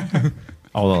rollerblades.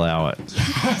 I'll allow it.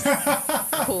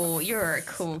 Cool. You're a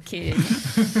cool kid.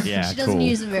 Yeah, She doesn't cool.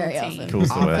 use them very Cool often. team. Cool's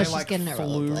the Are word. they she's like getting her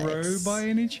fluoro rollerblades. by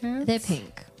any chance? They're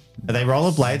pink. Are they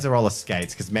rollerblades or roller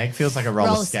skates? Because Meg feels like a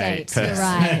roller skate skates. You're person.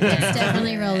 right. It's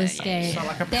definitely roller skate. So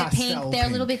like a They're pastel pink. They're a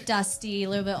little pink. bit dusty, a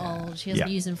little bit old. She hasn't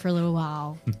Yeah. used them for a little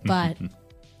while. But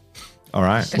All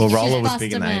right. Well, she's roller was bust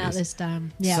big in them the out 80s. this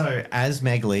time. Yeah. So as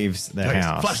Meg leaves the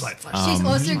house, flashlight. She's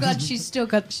also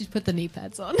got. She's put the knee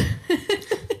pads on.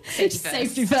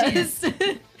 Safety first.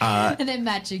 And then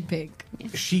matching pink.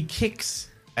 she kicks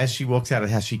as she walks out of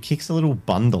the house. She kicks a little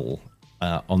bundle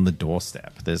on the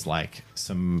doorstep. There's like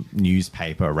some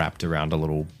newspaper wrapped around a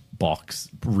little box,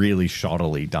 really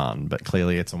shoddily done, but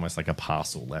clearly it's almost like a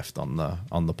parcel left on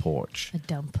the porch. A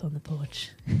dump on the porch.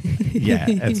 Yeah,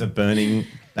 it's a burning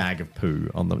bag of poo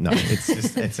on the. No, it's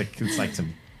just it's like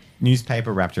some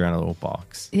newspaper wrapped around a little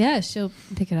box. Yeah, she'll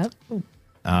pick it up.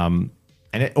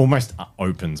 And it almost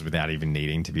opens without even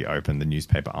needing to be opened. The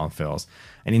newspaper unfurls.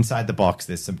 And inside the box,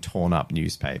 there's some torn up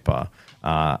newspaper.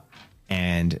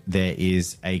 And there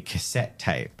is a cassette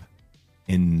tape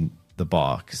in the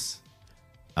box.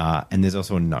 And there's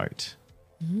also a note.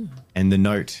 And the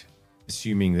note,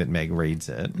 assuming that Meg reads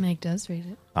it, Meg does read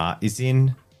it. is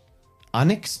in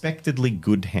unexpectedly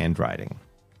good handwriting.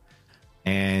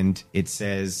 And it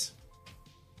says,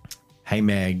 "Hey,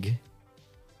 Meg,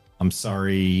 I'm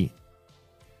sorry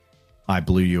I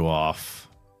blew you off.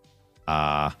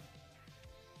 I'm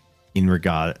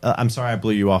sorry I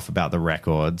blew you off about the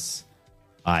records.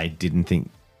 I didn't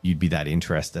think you'd be that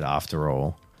interested after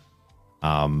all.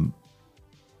 But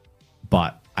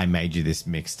I made you this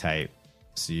mixtape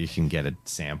so you can get a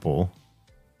sample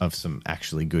of some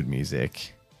actually good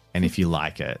music. And if you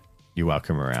like it, you're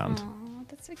welcome around." Aw,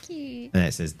 that's so cute. And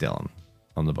it says Dylan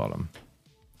on the bottom.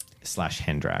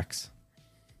 /Hendrax.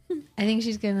 I think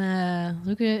she's gonna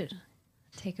look at it,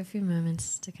 take a few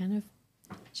moments to kind of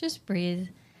just breathe,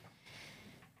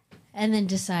 and then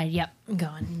decide, "Yep, I'm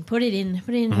going." And put it in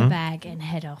her bag and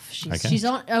head off. She's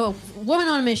on a woman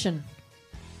on a mission,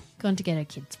 going to get her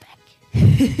kids back. The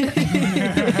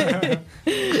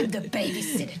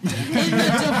babysitter.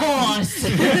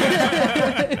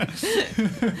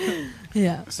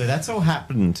 Yeah, So that's all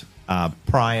happened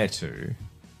prior to.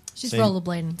 she's So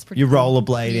rollerblading. It's pretty. You're cool.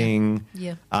 rollerblading.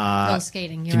 Yeah, roller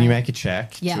skating. Can you make a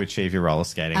check Yeah. to achieve your roller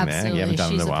skating there? Absolutely. You haven't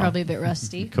done it She's in a while. probably a bit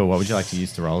rusty. Cool. What would you like to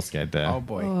use to roller skate there? Oh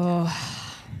boy.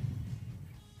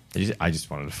 I just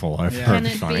wanted to fall over. Yeah. Can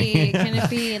It'd it funny. be? Can it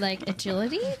be like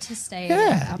agility to stay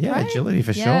Yeah, upright? agility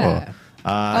for Yeah. sure.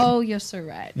 Oh, you're so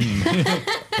right.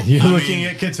 You're looking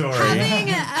at Katori.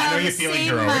 know you're feeling seen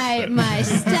heroic, my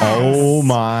stats. Oh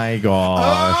my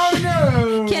gosh.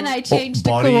 no! Can I change the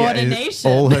Body coordination? Is,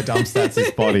 all her dump stats is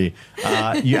body.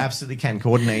 You absolutely can.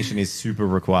 Coordination is super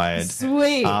required.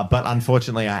 Sweet. But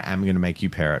unfortunately, I am going to make you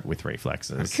pair it with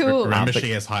reflexes. Cool. Remember, but- she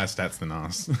has higher stats than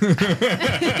us.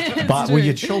 But with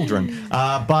your children.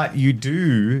 But you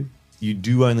do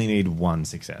only need one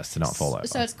success to not fall over.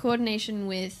 So it's coordination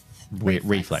with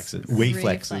Reflexes.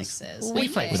 Reflexes.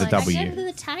 Reflexes. With a W. I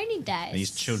the tiny dice.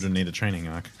 These children need a training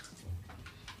arc.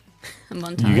 A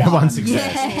montage. You get one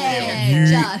success.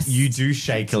 Yeah, You do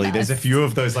shakily. There's a few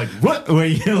of those like what where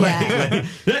you like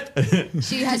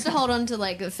She has to hold on to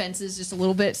like the fences just a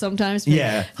little bit sometimes. but-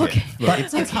 yeah. Okay. Look,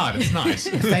 it's hard. It's nice.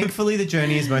 Thankfully, the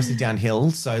journey is mostly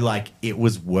downhill, so like it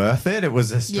was worth it. It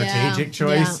was a strategic Yeah,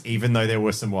 choice, even though there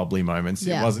were some wobbly moments.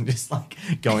 Yeah. It wasn't just like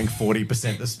going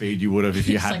 40% the speed you would have if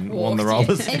you hadn't won the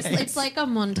roller skates. It's like a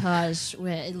montage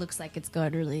where it looks like it's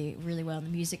going really, really well. And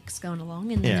the music's going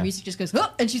along, and then Yeah. the music just goes,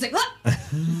 "Oh," and she's like, "Ah!"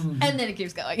 and then it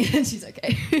keeps going, and she's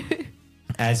okay.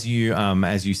 As you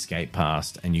skate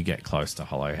past and you get close to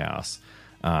Hollow House,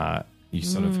 you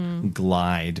sort of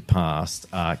glide past.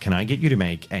 Can I get you to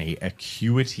make a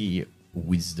acuity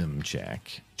wisdom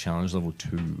check? Challenge level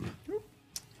 2.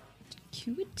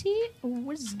 Acuity or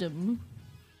wisdom?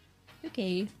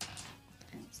 Okay,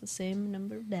 it's the same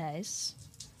number of dice.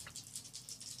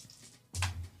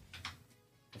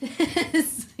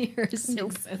 0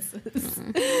 successes.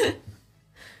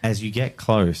 As you get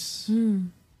close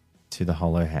to the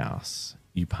Hollow House,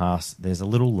 you pass. There's a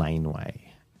little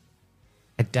laneway.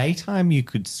 At daytime, you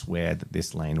could swear that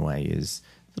this laneway is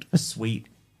sort of a sweet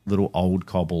little old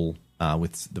cobble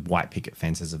with the white picket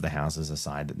fences of the houses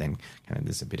aside. That then kind of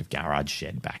there's a bit of garage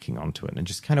shed backing onto it, and it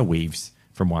just kind of weaves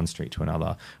from one street to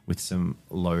another with some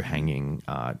low-hanging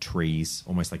trees,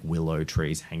 almost like willow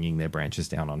trees, hanging their branches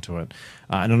down onto it.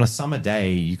 And on a summer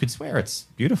day, you could swear it's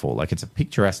beautiful, like it's a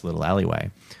picturesque little alleyway.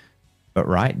 But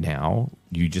right now,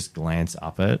 you just glance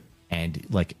up it, and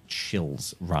like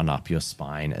chills run up your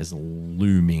spine as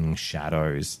looming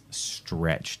shadows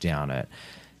stretch down it.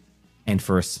 And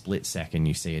for a split second,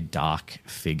 you see a dark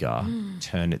figure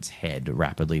turn its head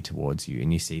rapidly towards you,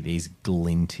 and you see these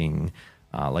glinting,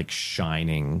 like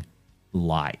shining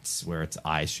lights where its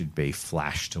eyes should be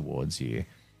flash towards you.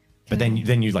 But then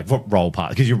you like roll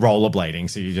past because you're rollerblading,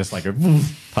 so you just like go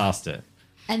past it.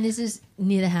 And this is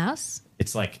near the house?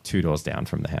 It's like 2 doors down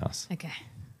from the house. Okay.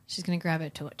 She's going to grab her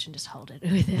torch and just hold it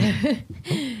with her.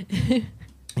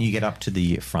 You get up to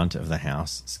the front of the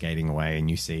house, skating away, and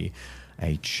you see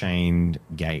a chained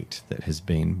gate that has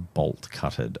been bolt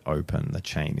cutted open. The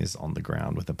chain is on the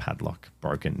ground with a padlock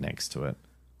broken next to it.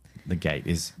 The gate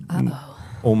is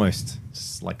almost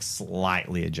like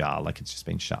slightly ajar, like it's just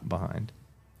been shut behind.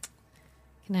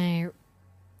 Can I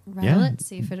rattle it,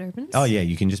 see if it opens? Oh, yeah,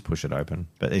 you can just push it open.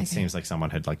 But it seems like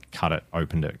someone had like cut it,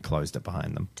 opened it, closed it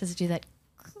behind them. Does it do that?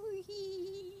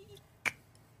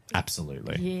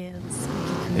 Absolutely. Yes.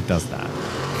 It does that.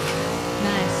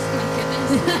 Nice. Oh my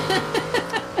goodness.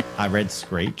 I read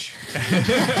screech. It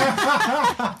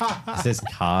says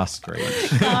car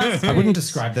screech. I wouldn't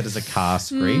describe that as a car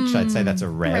screech. I'd say that's a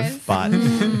rev. But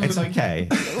it's okay.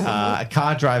 A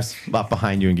car drives up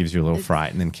behind you and gives you a little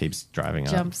fright and then keeps driving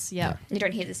up. Jumps, yeah. You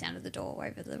don't hear the sound of the door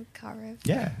over the car rev.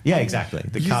 Yeah, exactly.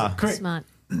 The car. Smart.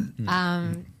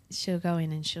 She'll go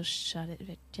in and she'll shut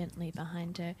it gently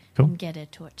behind her Cool. and get her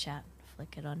torch out,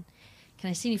 flick it on. Can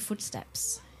I see any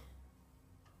footsteps?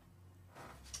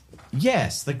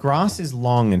 Yes, the grass is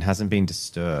long and hasn't been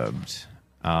disturbed.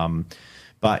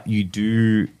 But you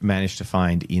do manage to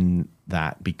find in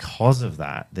that, because of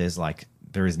that,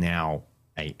 there is now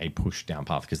a push down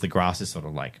path, because the grass is sort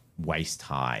of like waist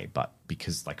high, but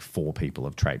because like 4 people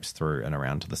have traipsed through and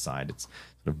around to the side, it's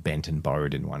sort of bent and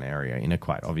bowed in one area in a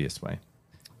quite obvious way.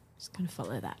 Just going to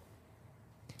follow that.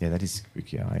 Yeah, that is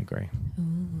spooky. I agree.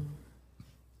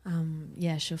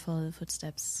 Yeah, she'll follow the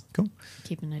footsteps. Cool.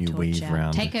 Keeping her You torch weave out.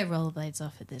 round. Take her rollerblades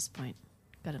off at this point.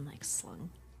 Got them like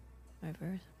slung over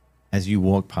her. As you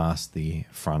walk past the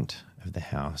front of the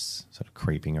house, sort of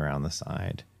creeping around the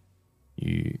side,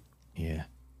 you hear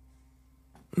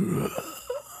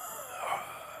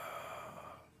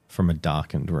from a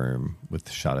darkened room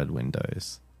with shuttered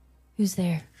windows. Who's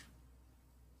there?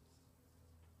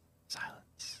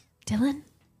 Silence. Dylan?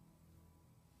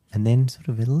 And then sort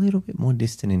of a little bit more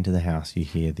distant into the house, you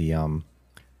hear the sort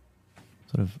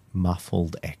of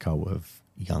muffled echo of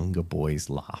younger boys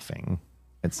laughing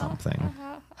at something.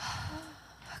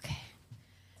 Okay.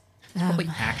 Probably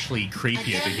actually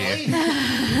creepy to hear.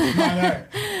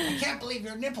 I can't believe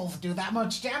your nipples do that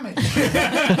much damage.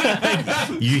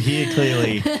 You hear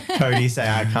clearly Cody say,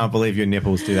 "I can't believe your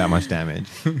nipples do that much damage."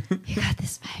 You got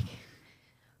this, Meg.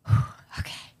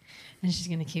 Okay. And she's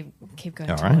going to keep going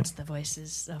All towards right. the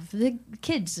voices of the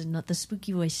kids and not the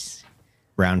spooky voice.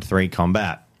 Round 3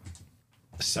 combat.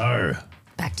 So,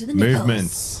 Back to the nipples.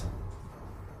 movements.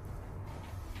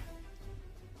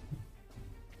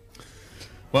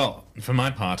 Well, for my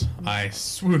part, I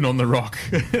swoon on the rock.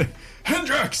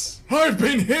 Hendrix, I've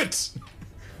been hit!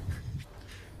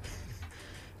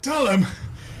 Tell him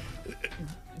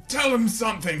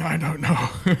something I don't know.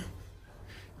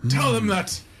 Tell him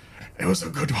that it was a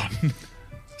good one.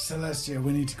 Celestia,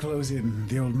 we need to close in.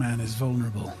 The old man is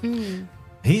vulnerable.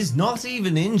 He's not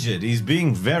even injured. He's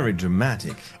being very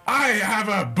dramatic. I have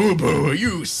a boo-boo.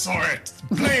 You saw it.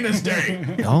 Plain as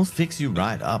day. I'll fix you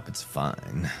right up. It's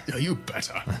fine. You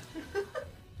better.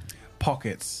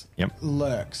 Pockets Yep.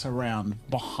 lurks around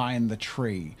behind the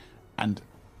tree and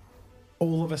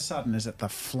all of a sudden is at the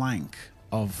flank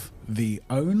of the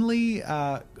only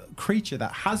creature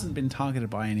that hasn't been targeted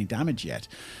by any damage yet,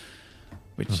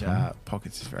 which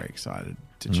Pockets is very excited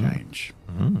to change.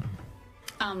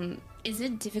 Is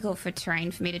it difficult for terrain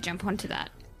for me to jump onto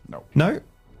that? No,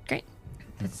 Great.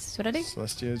 That's what I do.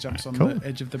 Celestia jumps on Cool. the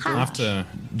edge of the bridge. After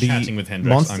the chatting with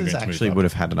Hendrix, I'm monsters going to actually move would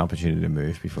up. have had an opportunity to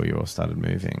move before you all started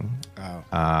moving.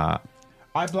 I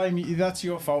blame you. That's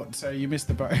your fault. So you missed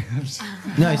the boat.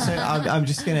 No, so I'm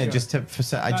just gonna we to can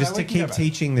keep go back.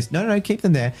 teaching this. No, keep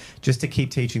them there. Just to keep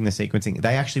teaching the sequencing.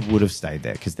 They actually would have stayed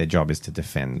there because their job is to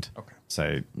defend. Okay.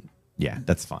 So, yeah,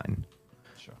 that's fine.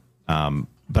 Sure.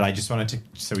 But I just wanted to,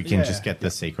 so we can Yeah, just get the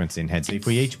sequence in head. So if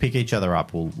we each pick each other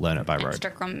up, we'll learn it by road.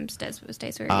 Strakrom stays where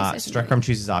he is. Strakrom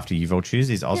chooses after you. You'll choose.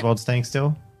 Is Oswald staying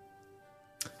still?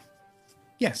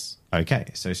 Yes. Okay,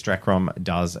 so Strakrom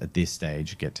does at this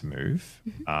stage get to move,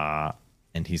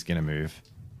 and he's going to move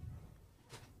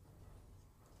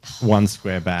 1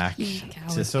 square back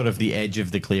to sort of the edge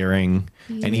of the clearing.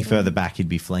 Any further back, he'd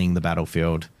be fleeing the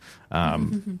battlefield.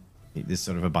 There's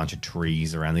sort of a bunch of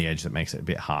trees around the edge that makes it a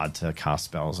bit hard to cast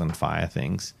spells and fire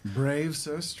things. Brave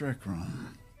Sir Strakrom.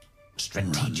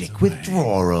 Strategic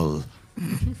withdrawal.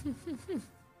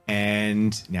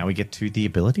 And now we get to the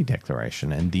ability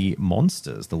declaration, and the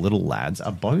monsters, the little lads,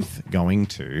 are both going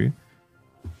to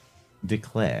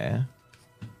declare.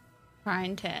 Pry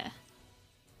and tear.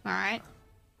 All right.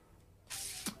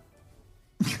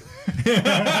 Just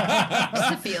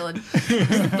a feeling. Just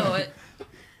a thought.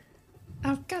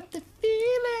 I've got the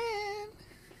feeling.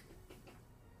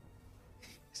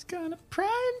 He's gonna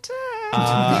pry and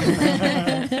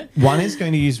tear. One is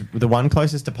going to use the one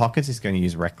closest to Pockets is going to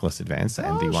use Reckless Advance,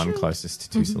 and the one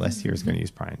closest to Celestia is going to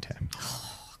use Pry and Tear.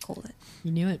 Called it.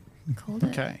 You knew it. Called it.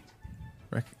 Okay.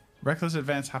 Reckless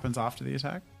advance happens after the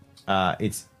attack.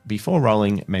 It's before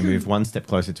rolling, may move 1 step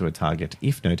closer to a target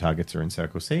if no targets are in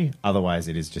Circle C. Otherwise,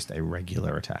 it is just a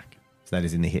regular attack. So that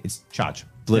is in the hit. It's charge,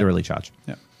 literally charge.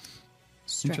 Yeah.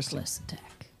 Interesting. Streckless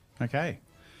attack. Okay.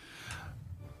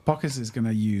 Pockets is going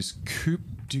to use coup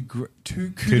de grace. Coup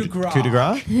de grace? Coup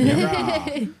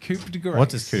de grace. What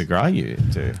does coup de grace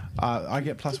do? I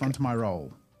get +1 to my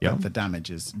roll. Yep. But the damage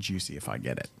is juicy if I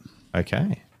get it.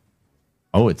 Okay.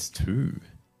 Oh, it's 2.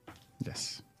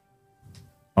 Yes.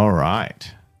 All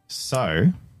right.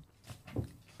 So,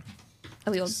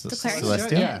 Are we all declaring?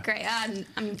 Celestia? Yeah, great.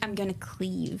 I'm going to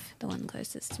cleave the one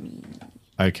closest to me.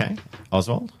 okay.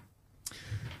 Oswald?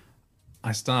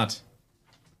 I start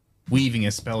weaving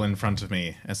a spell in front of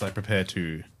me as I prepare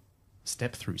to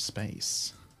step through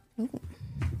space.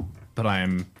 But I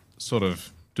am sort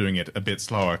of doing it a bit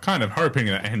slower, kind of hoping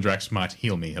that Andrax might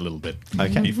heal me a little bit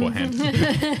beforehand.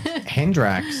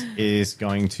 Hendrax is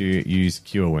going to use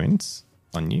Cure Wounds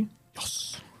on you.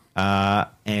 Yes.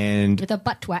 And With a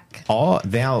butt whack.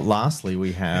 now lastly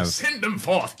we have Send them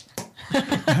forth!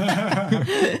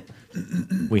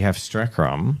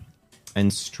 Strekrom.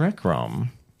 And Strekrom,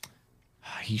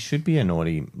 he should be a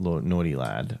naughty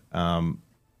lad.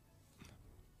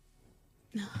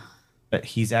 But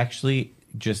he's actually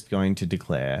just going to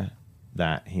declare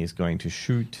that he's going to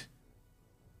shoot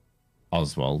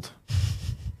Oswald.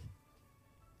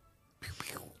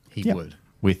 He Yep. would.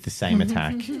 With the same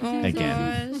attack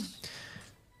again.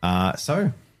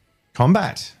 So,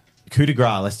 combat. Coup de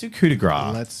grace. Let's do coup de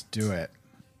grace. Let's do it.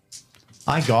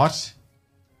 I got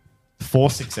 4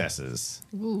 successes.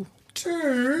 Ooh.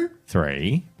 2,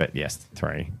 3, but yes,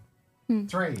 3.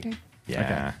 3.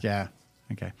 Yeah. Yeah.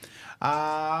 Okay.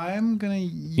 I'm gonna.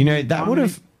 You know, that would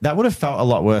have felt a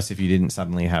lot worse if you didn't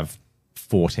suddenly have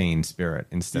 14 spirit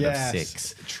instead of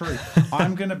 6. True.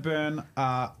 I'm gonna burn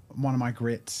one of my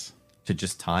grits. To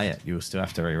just tie it, you'll still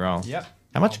have to reroll. Yep.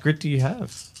 How much grit do you have?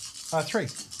 3.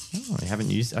 Oh, you haven't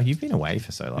used. Oh, you've been away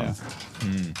for so long.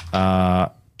 Yeah.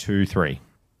 2, 3.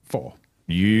 4.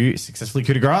 You successfully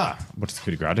coup de grace. What does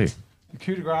coup de grace do?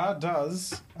 Coup de grace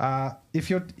does if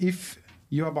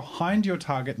you are behind your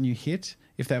target and you hit,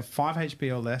 if they have 5 HP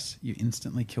or less, you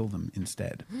instantly kill them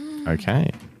instead.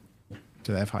 Okay.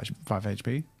 Do they have 5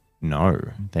 HP? No,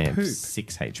 they have Poop.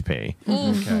 6 HP.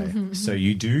 Okay. So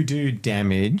you do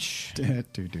damage. do.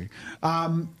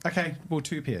 Okay. Well,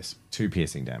 2 pierce. 2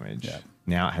 piercing damage. Yeah.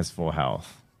 Now it has 4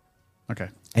 health. Okay.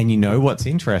 And you know what's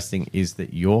interesting is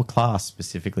that your class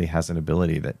specifically has an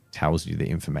ability that tells you the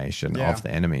information Yeah. of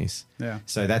the enemies. Yeah.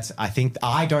 So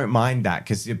I don't mind that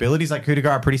because the abilities like coup de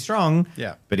grace are pretty strong.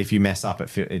 Yeah. But if you mess up,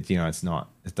 it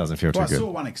doesn't feel Well, I too saw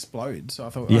good. one explode, so I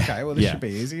thought, Yeah. okay, well, this Yeah. should be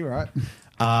easy, right?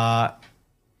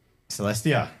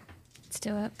 Celestia, Let's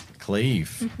do it.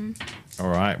 cleave. All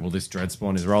right. Well, this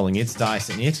Dreadspawn is rolling its dice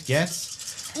and it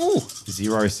gets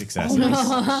 0 successes.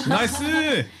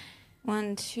 Nice!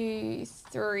 1, 2,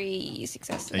 3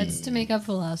 successes. That's to make up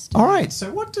for last. All right.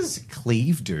 So what does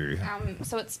cleave do?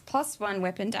 So it's +1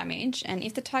 weapon damage, and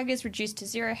if the target is reduced to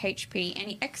 0 HP,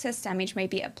 any excess damage may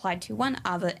be applied to one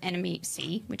other enemy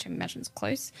C, which I imagine is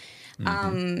close,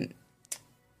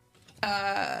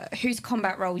 whose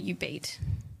combat roll you beat.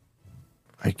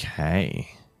 Okay.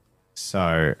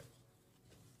 So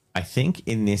I think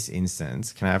in this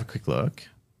instance, can I have a quick look?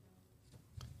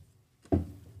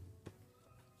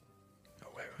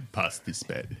 Past this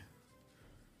bed.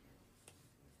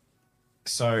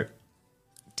 So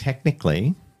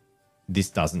technically, this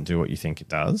doesn't do what you think it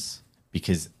does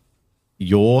because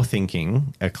you're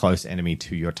thinking a close enemy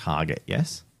to your target,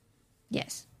 yes?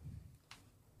 Yes.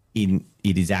 It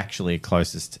is actually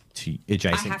closest to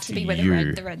adjacent I have to to be where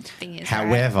you. the red thing is.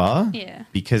 However, right? Yeah.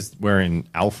 because we're in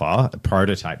alpha,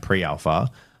 prototype,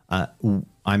 pre-alpha,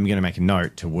 I'm going to make a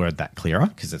note to word that clearer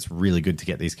because it's really good to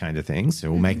get these kind of things.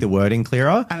 So we'll make the wording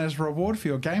clearer. And as a reward for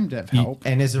your game dev help,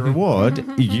 And as a reward,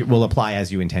 you will apply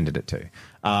as you intended it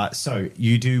to. So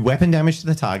you do weapon damage to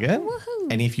the target. Woohoo.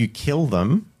 And if you kill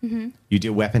them, you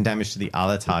do weapon damage to the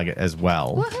other target as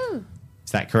well. Woohoo!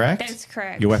 Is that correct? That's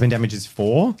correct. Your weapon damage is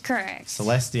 4? Correct.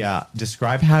 Celestia,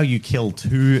 describe how you kill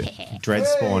 2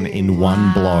 Dreadspawn in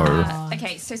one blow.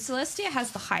 Okay, so Celestia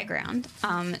has the high ground.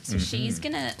 So she's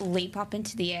gonna leap up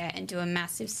into the air and do a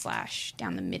massive slash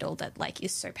down the middle that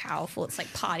is so powerful. It's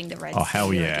like parting the red. Oh,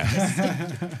 hell sea, yeah.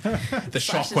 The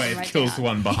Slashes shockwave right kills down. the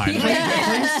one behind me.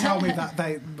 please tell me that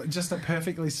they just are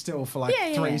perfectly still for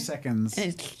Yeah, 3 yeah. seconds.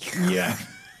 Yeah.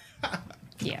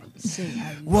 Yeah.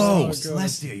 Whoa,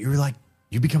 Celestia,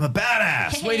 you become a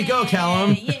badass. Way to go,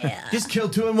 Callum. Yeah. Just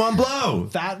killed 2 in one blow.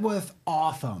 That was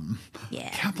awesome. Yeah.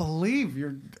 Can't believe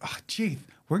you're. Oh, gee,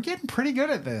 we're getting pretty good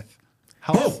at this.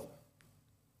 Hello. Whoa.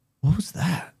 What was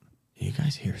that? Did you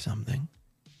guys hear something?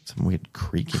 Some weird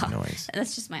creaking noise.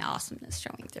 That's just my awesomeness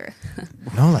showing through.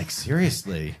 No,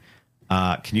 seriously.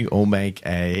 Can you all make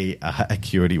a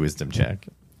acuity wisdom check?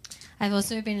 I've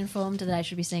also been informed that I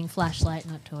should be saying flashlight,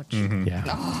 not torch. Yeah.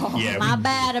 Yeah, My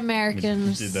bad,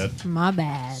 Americans. did that. My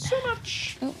bad.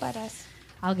 Oh, bye, dice.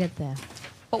 I'll get there.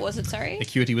 What was it, sorry?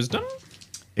 Acuity wisdom.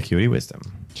 Acuity wisdom.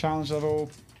 Challenge level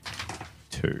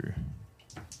 2.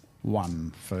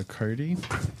 1 for Cody.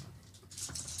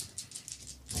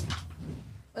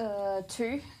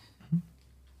 2.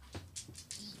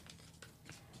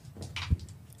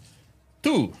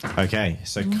 2. Okay,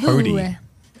 so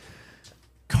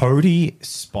Cody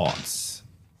spots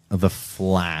the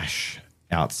flash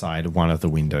outside one of the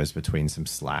windows between some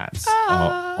slats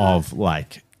of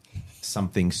like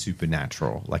something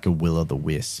supernatural, like a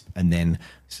will-o'-the-wisp, and then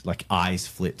like eyes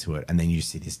flit to it, and then you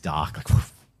see this dark like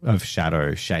of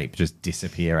shadow shape just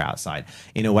disappear outside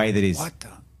in a way that is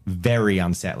very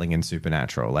unsettling and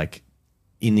supernatural. Like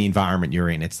in the environment you're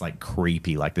in, it's like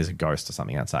creepy, like there's a ghost or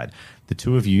something outside. The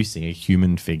two of you see a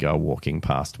human figure walking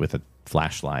past with a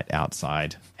flashlight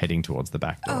outside, heading towards the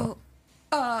back door.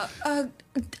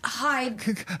 Hide.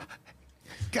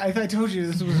 Guys, I told you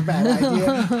this was a bad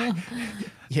idea.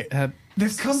 Yeah.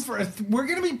 They've come for us. We're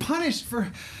going to be punished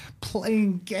for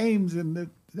playing games in the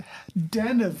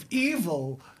den of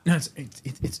evil. No,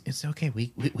 it's okay.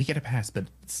 We get a pass, but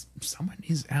someone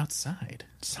is outside.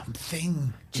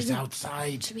 Something is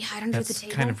outside. Should we hide under the That's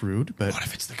table? kind of rude, but What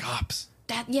if it's the cops?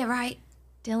 Yeah, right.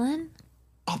 Dylan?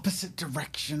 Opposite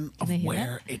direction of Can I hear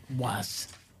where it was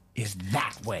is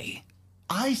that way.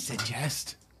 I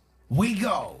suggest we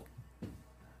go.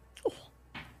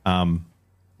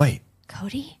 Wait,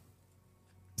 Cody?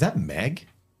 is that Meg?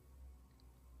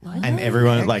 And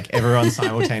everyone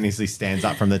simultaneously stands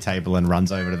up from the table and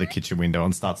runs over to the kitchen window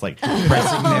and starts like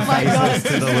pressing their faces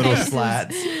to the little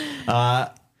slats.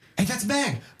 Hey, that's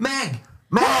Meg! Meg!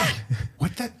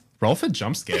 What the? roll for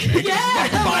jump scare. Meg.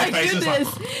 Five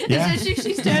faces. Yeah.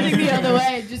 She's turning the other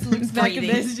way and just looks back at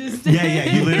this. Just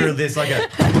Yeah, you literally, there's like a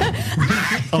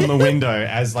on the window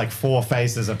as like 4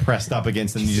 faces are pressed up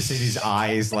against them. You just see these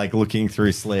eyes like looking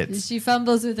through slits. She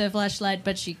fumbles with her flashlight,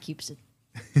 but she keeps it.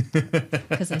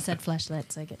 Because I said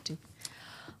flashlight, so I get to.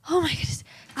 Oh my goodness.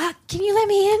 Can you let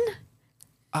me in?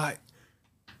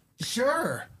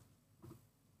 Sure.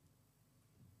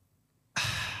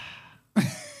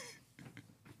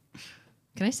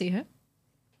 Can I see her?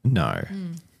 No.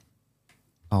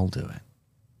 I'll do it.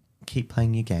 Keep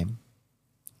playing your game.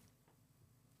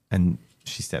 And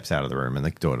she steps out of the room and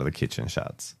the door to the kitchen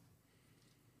shuts.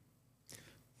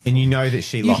 And you know that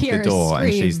she locked hear the a door and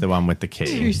scream. she's the one with the 2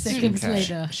 key. seconds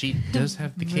later. She does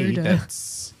have the key. Murder.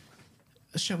 That's,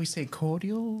 shall we say,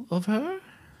 cordial of her?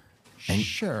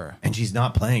 Sure. And she's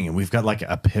not playing, and we've got like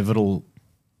a pivotal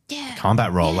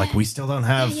combat roll. Like we still don't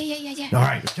have. Yeah. All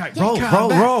right, okay,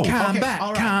 roll.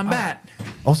 Combat.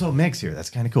 Also, Meg's here. That's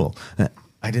kind of cool.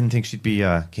 I didn't think she'd be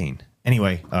keen.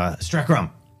 Anyway, Strackrum.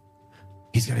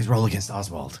 He's got his roll against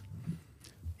Oswald.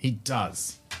 He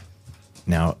does.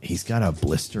 Now, he's got a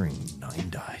blistering 9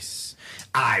 dice.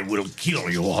 I will kill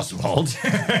you, Oswald.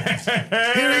 Here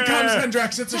he comes,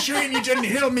 Hendrax. It's a shame you didn't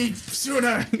heal me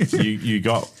sooner. you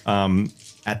got,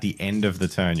 at the end of the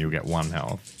turn, you'll get 1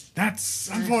 health. That's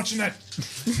unfortunate.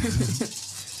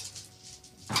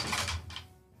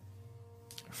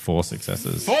 4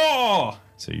 successes. 4.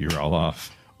 So you roll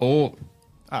off. Oh,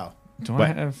 Oh, do Wait. I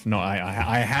have? No,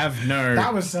 I have no.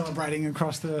 that was celebrating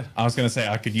across the. I was going to say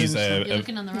I could use You're a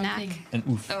looking on the wrong Knack. thing. an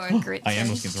oof. Or a grit. I am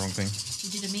sorry. looking at the wrong thing.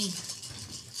 You did a me.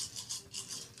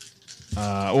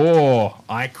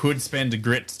 I could spend a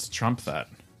grit to trump that.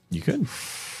 You could.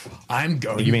 I'm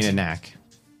going. You mean a knack?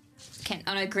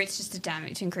 No, grit's just a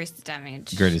damage to increase the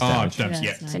damage. Grit is Oh, damage. don't, Yeah,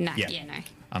 yeah. it's So knack, Yeah. yeah, no.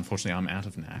 Unfortunately, I'm out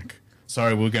of knack.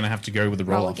 So we're going to have to go with the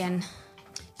roll. Roll off. again.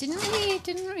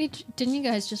 Didn't you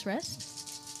guys just rest?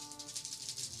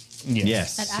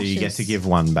 Yes. At So you get Ashes. to give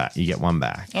 1 back. You get 1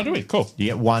 back. Oh, do we? Cool. You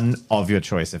get 1 of your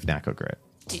choice of knack or grit.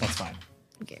 That's fine.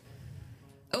 Okay.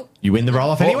 Oh, You win the roll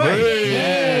off anyway.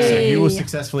 Hey! So you will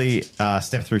successfully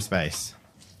step through space.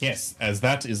 Yes, as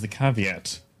that is the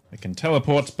caveat. I can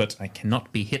teleport, but I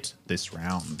cannot be hit this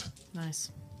round.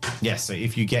 Nice. Yes. So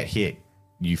if you get hit,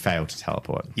 you fail to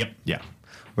teleport. Yep. Yeah.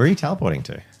 Where are you teleporting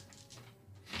to?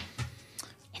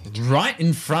 Right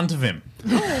in front of him.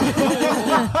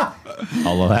 I'll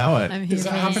allow it. I'm here that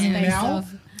for the happening space now?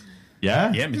 of-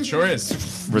 Yeah. Yeah, it sure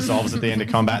is. Resolves at the end of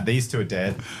combat. These 2 are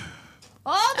dead.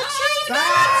 Oh, the tree!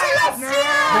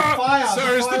 Fire.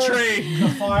 So is the tree. The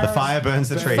fire. The fire burns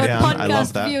the tree For down. I love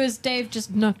podcast that. viewers, Dave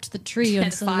just knocked the tree on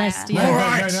It's fire. Celestia. All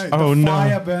right. Oh, The no.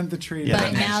 fire burned the tree. Yeah.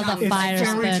 But now the It's fire is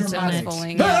very burnt on dramatic. it.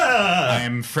 falling. I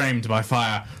am framed by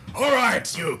fire. All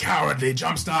right, you cowardly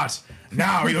jumpstart.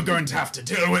 Now you're going to have to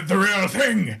deal with the real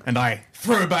thing. And I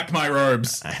throw back my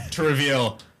robes to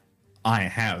reveal I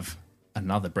have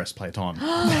another breastplate on.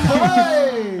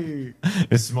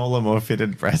 A smaller, more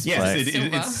fitted breastplate.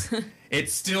 Yes,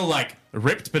 it's still like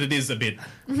ripped, but it is a bit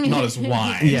not as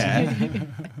wide. Yeah.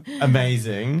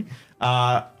 Amazing.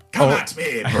 Come at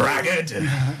me, braggart.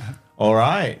 All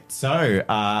right. So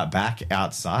back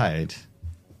outside,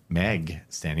 Meg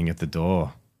standing at the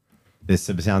door. There's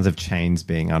some sounds of chains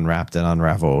being unwrapped and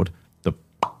unraveled, the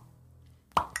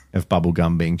of bubble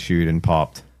gum being chewed and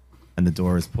popped, and the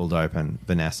door is pulled open.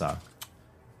 Vanessa,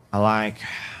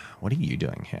 what are you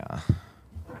doing here?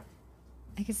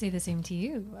 I could say the same to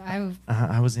you.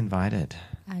 I was invited.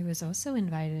 I was also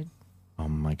invited. Oh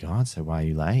my God. So why are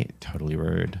you late? Totally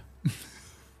rude.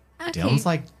 Okay.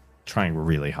 Dylan's trying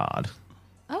really hard.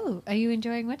 Oh, are you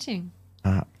enjoying watching?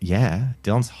 Yeah.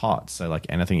 Dylan's hot. So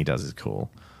anything he does is cool.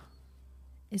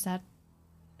 Is that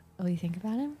all you think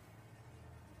about him?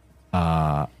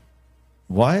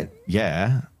 What?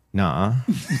 Yeah. Nah.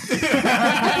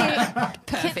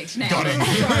 Perfect name.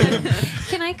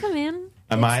 Can I come in?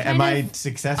 Am I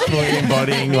successfully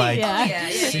embodying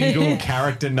single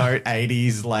character note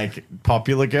 80s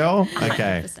popular girl?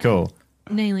 Okay, 100%. cool.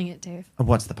 Nailing it, Dave.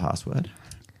 What's the password?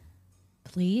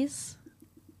 Please.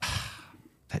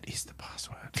 That is the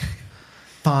password.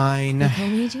 Fine. Call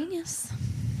me a genius.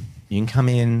 You can come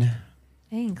in.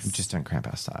 Thanks. Just don't cramp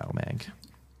our style, Meg.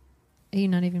 Are you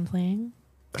not even playing?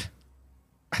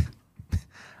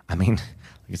 I mean,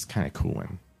 it's kind of cool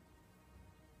when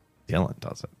Dylan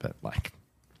does it, but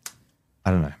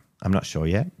I don't know. I'm not sure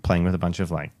yet. Playing with a bunch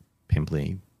of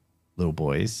pimply little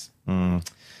boys.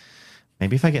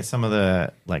 Maybe if I get some of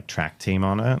the track team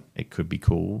on it, it could be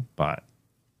cool, but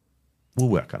we'll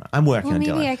work on it. I'm working on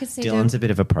maybe Dylan. I could say Dylan's don't- a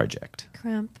bit of a project.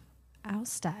 Cramp our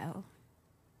style.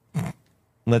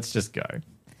 Let's just go.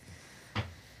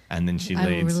 And then she I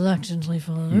will leads reluctantly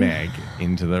follow. Meg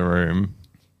into the room.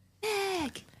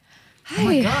 Meg. Oh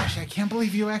my Hey, gosh, I can't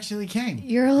believe you actually came.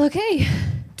 you're all okay.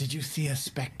 Did you see a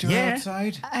specter Yeah.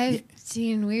 outside? I've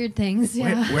seen weird things.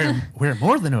 Yeah. We're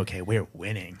more than okay. We're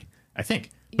winning, I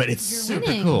think. But it's You're super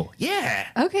winning. cool. Yeah.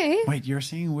 Okay. Wait, you're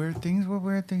seeing weird things? What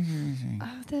weird things are you seeing?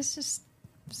 Oh, there's just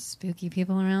spooky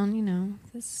people around.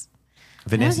 This.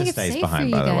 Vanessa think it's stays safe behind,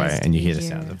 for by you the way, guys to and you be hear the here.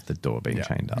 sound of the door being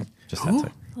chained up. Just Who?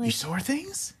 that's it. You saw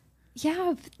things?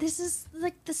 Yeah, but this is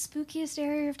the spookiest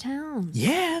area of town.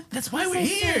 Yeah, that's why we're I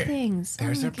saw here. things.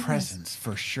 There's Oh my a goodness. presence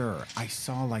for sure. I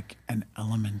saw an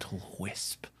elemental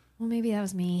wisp. Well, maybe that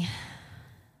was me.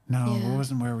 No, Yeah. it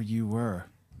wasn't where you were.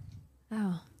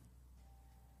 Oh.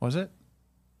 Was it?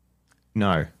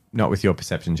 No, not with your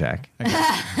perception check.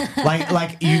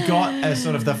 like you got a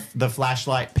sort of the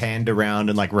flashlight panned around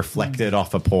and reflected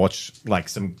off a porch,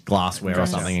 some glassware or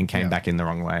something, and came back in the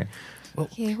wrong way.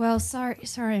 Okay. Well, sorry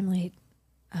I'm late.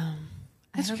 I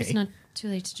That's hope okay. it's not too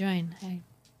late to join.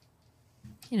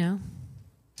 No,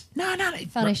 I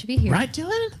thought I should be here. Right,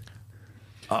 Dylan?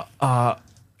 I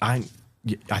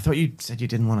thought you said you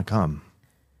didn't want to come.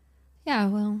 Yeah.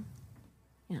 Well,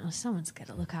 someone's got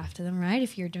to look after them, right?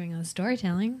 If you're doing all the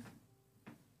storytelling.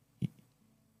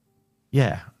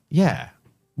 Yeah.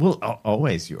 Well,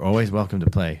 you're always welcome to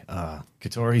play.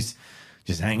 Katori's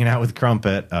just hanging out with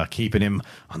Crumpet, keeping him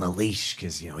on the leash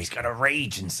because he's got a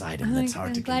rage inside him that's hard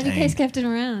I'm to glad contain. you guys kept him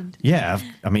around. Yeah,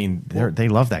 I mean, they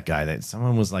love that guy. That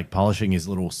someone was polishing his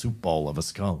little soup bowl of a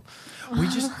skull. We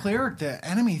just cleared the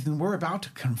enemies and we're about to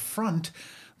confront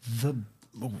the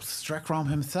Strekrom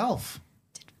himself.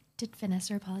 Did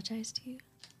Vanessa apologize to you?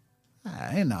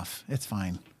 Enough. It's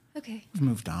fine. Okay. We've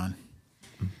moved on.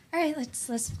 All right.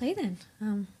 Let's play then.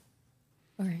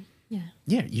 All right. Yeah.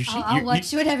 Yeah, I'll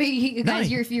watch whatever you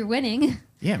guys. No. If you're winning.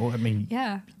 Yeah, well, I mean,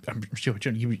 Yeah. I'm sure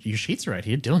your sheets are right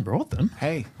here. Dylan brought them.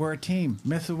 Hey, we're a team.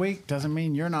 Miss a week doesn't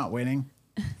mean you're not winning.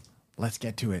 Let's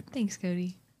get to it. Thanks,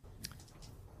 Cody.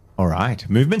 All right,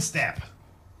 movement step.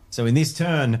 So in this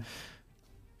turn,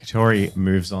 Katori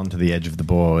moves on to the edge of the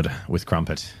board with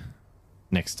Crumpet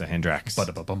next to Hendrax.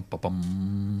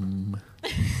 Ba-da-ba-bum-ba-bum.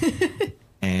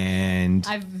 And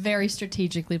I've very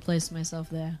strategically placed myself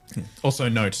there. Also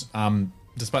note,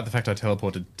 despite the fact I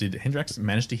teleported, did Hendrax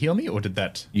manage to heal me, or did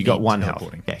that you got need one health.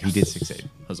 teleporting? Yeah, he did succeed.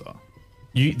 Huzzah.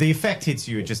 The effect hits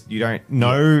you. You don't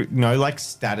no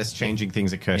status changing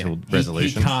things occur till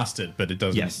resolution. He cast it, but it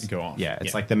doesn't go on. Yeah,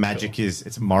 it's like the magic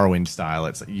it's Morrowind style.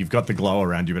 It's you've got the glow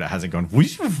around you, but it hasn't gone.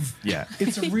 Whoosh. Yeah,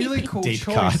 It's a really cool Deep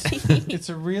choice. cut. It's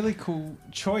a really cool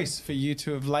choice for you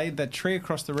to have laid that tree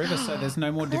across the river so there's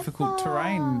no more difficult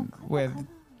terrain where the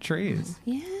tree is.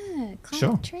 Yeah. Climb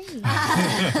Sure. a tree.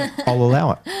 I'll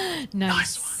allow it.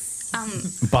 Nice.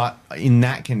 But in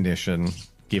that condition,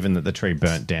 given that the tree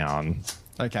burnt down,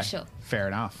 Okay. Sure. Fair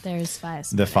enough. There is fire.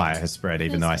 The fire has spread,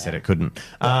 even though I said it couldn't.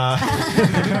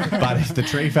 But if the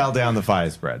tree fell down, the fire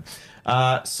spread.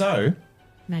 So,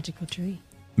 Magical tree.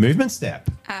 movement step.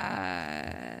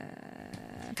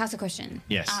 Cast a question.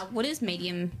 Yes. What is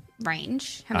medium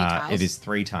range? How many tiles? It is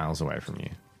 3 tiles away from you.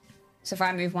 So if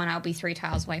I move one, I'll be 3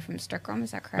 tiles away from Sturkrom.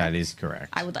 Is that correct? That is correct.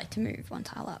 I would like to move 1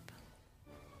 tile up.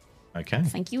 Okay.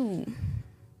 Thank you.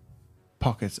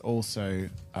 Pockets also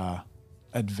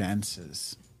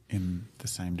advances in the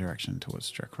same direction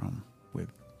towards Strekrom with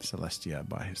Celestia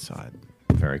by his side.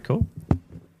 Very cool.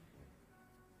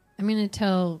 I'm going to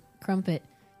tell Crumpet,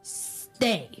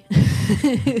 stay.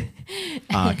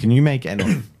 Can you make an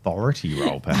authority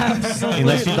roll, perhaps?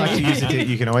 Unless you'd like to use it,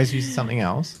 you can always use something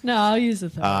else. No, I'll use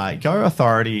authority. Go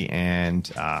authority and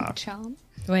Charm.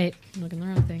 Wait, I'm looking at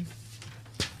the wrong thing.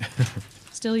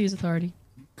 Still use authority.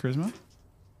 Charisma?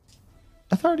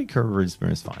 authority charisma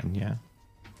is fine. Yeah.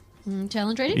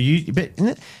 Challenge rating? But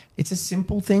it's a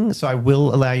simple thing, so I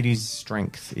will allow you to use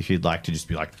strength if you'd like to just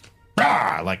be like,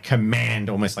 "Rah!" Like command,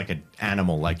 almost like an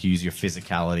animal, like use your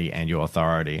physicality and your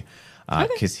authority,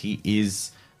 because he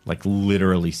is like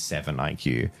literally 7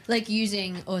 IQ. Like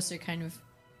using also kind of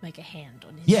like a hand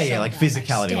on his Yeah, like shoulder,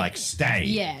 physicality, like stay.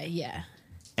 Yeah, yeah.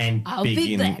 And I'll big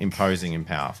be and back. imposing and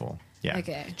powerful. Yeah.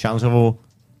 Okay. Challenge level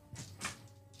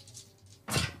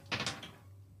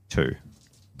 2.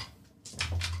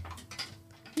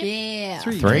 Yeah.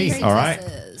 3. All right.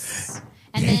 Successes.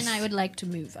 And then I would like to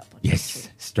move up. On Yes.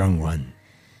 Strong one.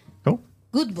 Cool.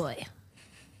 Good boy.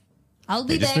 I'll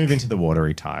be Okay, just back. move into the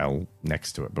watery tile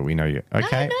next to it, but we know you.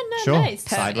 Okay. no, sure. nice.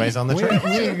 Sideways on the We're, tree.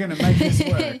 we're going to make this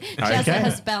work. Jazza Okay.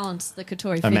 has balanced the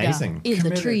Kotori figure Amazing. in the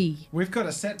Committed. tree. We've got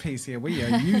a set piece here. We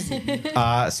are using it.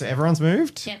 So everyone's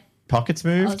moved? Yep. Pockets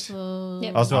moved? Also,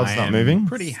 Yep. Oswald's I not am moving?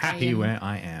 Pretty happy where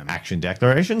I am. Action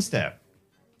declaration step.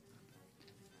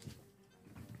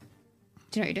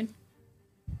 Do you know what you're doing?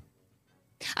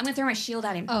 I'm going to throw my shield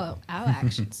at him. oh, our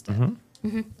action step.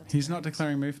 He's not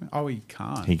declaring movement. Oh, he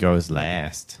can't. He goes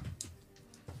last.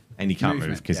 And he can't move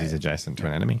Movement, because yeah, he's yeah. adjacent to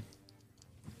an enemy.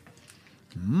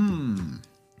 The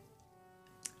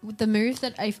move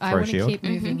that if I Throw a want to shield? keep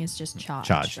moving is just charge.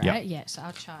 Charge, right? yep. Yeah, so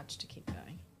I'll charge to keep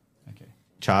going. Okay.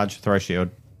 Charge, throw shield.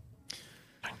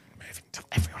 Moving till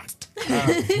everyone's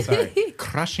Sorry.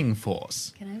 Crushing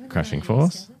force. Can I have Crushing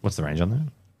force. What's the range on that?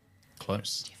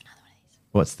 Close.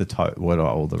 What's the what are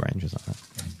all the ranges on that?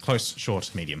 Close, short,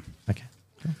 medium. Okay.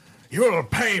 You'll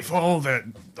pay for all the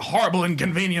horrible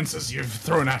inconveniences you've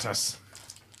thrown at us.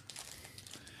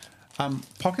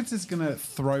 Pockets is going to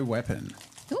throw weapon.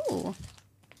 Ooh.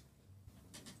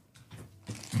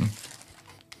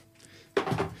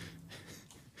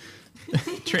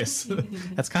 Tris,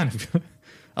 that's kind of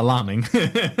alarming.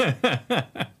 Something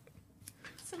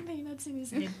that's in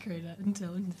his head, Crota,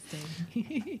 until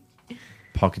understanding.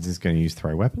 Pockets is going to use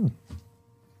throw weapon.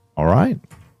 All right.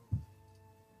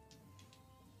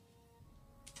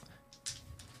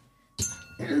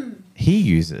 He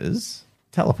uses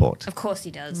teleport. Of course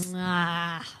he does.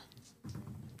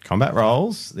 Combat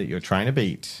rolls that you're trying to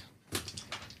beat.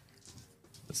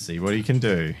 Let's see what he can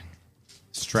do.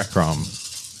 Strekrom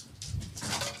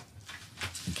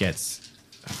gets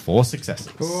 4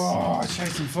 successes. Oh,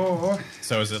 chasing 4.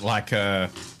 So is it like a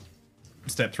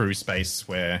step through space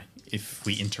where if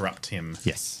we interrupt him,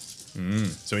 Yes.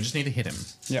 so we just need to hit him?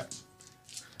 Yep.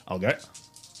 I'll go.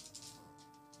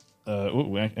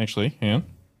 Actually, hang on.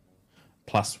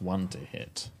 +1 to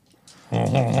hit.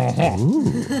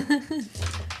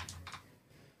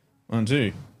 1,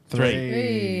 2,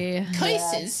 3.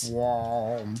 Cases.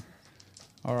 Wow.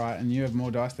 All right, and you have more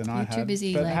dice than I You're have. too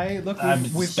busy, But like- hey, look,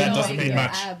 we've that got- doesn't mean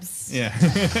much. Abs. Yeah.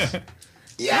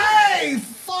 Yay!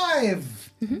 5!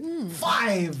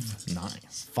 5!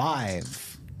 Nice.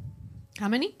 5. How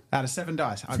many? Out of 7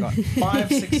 dice, I got 5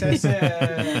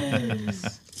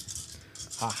 successes.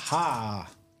 Aha!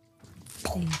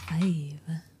 5.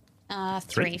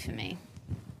 3 for me.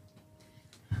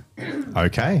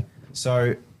 Okay.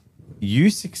 So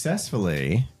you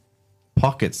successfully,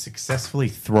 Pocket successfully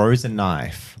throws a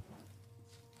knife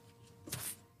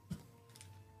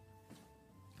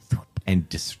and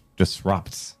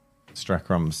disrupts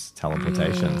Strekrom's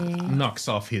teleportation. Knocks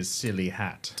off his silly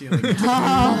hat. Please.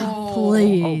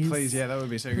 Oh, please, yeah, that would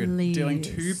be so good. Dealing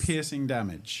 2 piercing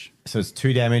damage. So it's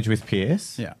 2 damage with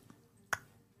Pierce. Yeah.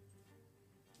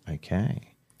 Okay.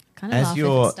 Kind of As laugh if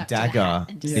your it stuck to your hat dagger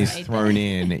and just is stayed thrown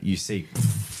there. in, you see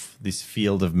this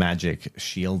field of magic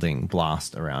shielding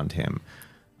blast around him.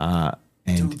 And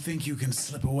Don't think you can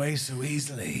slip away so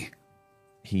easily.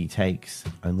 he takes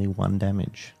only 1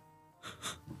 damage.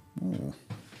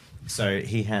 So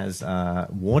he has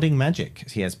warding magic.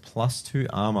 He has +2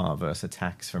 armor versus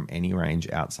attacks from any range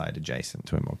outside adjacent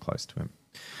to him or close to him.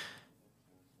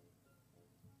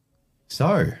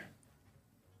 So,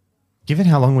 given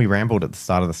how long we rambled at the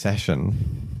start of the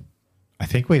session, I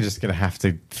think we're just going to have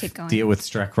to Keep going. deal with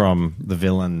Strakrom, the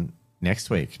villain, next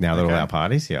week, now that all our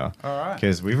party's here. All right.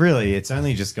 Because it's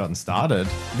only just gotten started.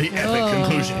 The epic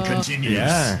conclusion continues.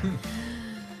 Yeah.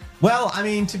 Well, I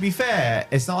mean, to be fair,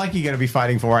 it's not like you're going to be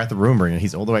fighting for at the Runebringer.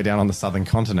 He's all the way down on the southern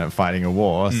continent fighting a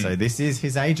war. So this is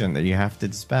his agent that you have to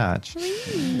dispatch.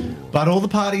 But all the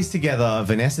parties together,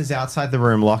 Vanessa's outside the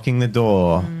room locking the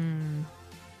door.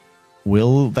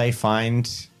 Will they find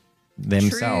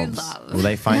themselves? love. Will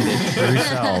they find their true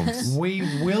selves? We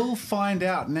will find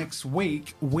out next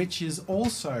week, which is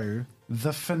also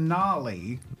the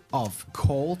finale of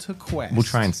Call to Quest. We'll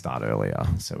try and start earlier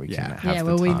so we can have the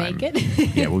will we time. make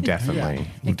it? Yeah, we'll definitely. Yeah.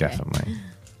 We'll Okay. definitely.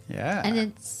 Yeah.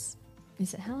 And is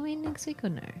it Halloween next week or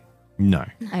no? No.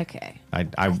 Okay. I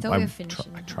thought we were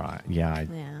finishing I try. Yeah,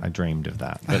 Yeah. I dreamed of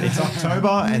that. But it's October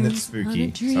and it's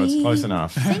spooky, so it's close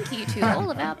enough. Thank you to all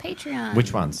of our Patreons.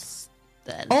 Which ones?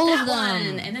 All that of them.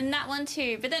 one, and then that one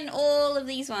too. But then all of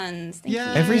these ones. Thank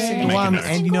Yeah. you. Every single Make a one, note.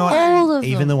 and you know what? All of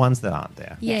Even them. the ones that aren't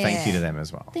there. Yeah. Thank you to them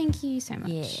as well. Thank you so much.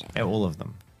 Yeah. All of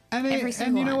them. And, Every and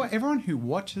single you know one. what? Everyone who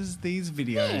watches these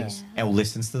videos Or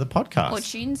listens to the podcast. Or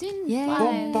tunes in. Yeah.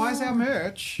 or live. buys our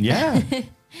merch Yeah.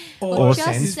 or Just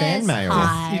sends fan says mail.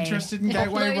 hi. interested in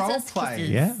gateway Uploads us roleplay. kisses.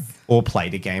 Yeah. Or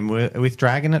played a game with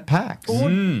Dragon at PAX. Or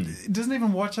doesn't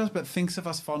even watch us but thinks of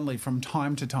us fondly from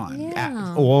time to time.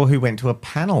 Yeah. Or who went to a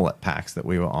panel at PAX that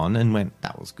we were on and went,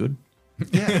 that was good.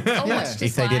 Yeah. Oh, yeah. watched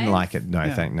If they didn't live? like it, no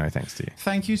Yeah. thanks to you.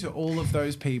 Thank you to all of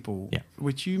those people, Yeah.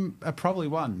 which you are probably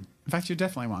one. In fact, you're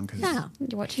definitely one because Yeah.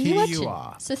 You're watching. here You're you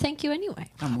watching. are. So thank you anyway.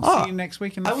 And we'll see you next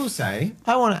week. In the I will say,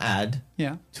 I want to add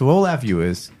yeah. to all our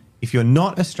viewers, if you're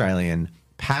not Australian,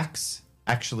 PAX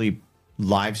actually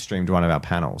live streamed one of our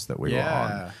panels that we were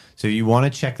Yeah. on. So you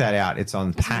want to check that out. It's on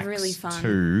It's PAX really fun.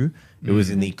 2. It was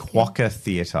in the Quokka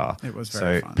Theatre. It was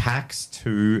very so fun. PAX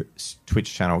 2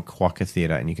 Twitch channel Quokka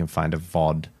Theatre, and you can find a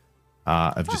VOD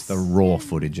of just the raw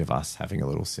footage of us having a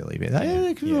little silly bit.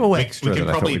 A little extra We can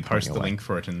that I thought probably we'd post bring the away. link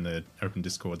for it in the open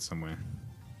Discord somewhere.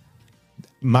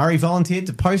 Murray volunteered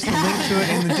to post a link to it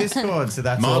in the Discord, so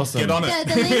that's Mobs, awesome. get on it. Yeah,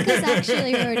 the link is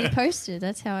actually already posted.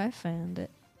 That's how I found it.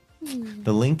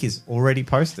 The link is already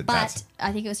posted. But That's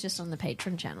I think it was just on the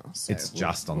Patreon channel. So It's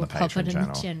just on the pop Patreon it in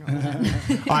channel. the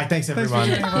general. all right. Thanks everyone.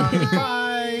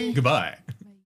 Bye. Goodbye.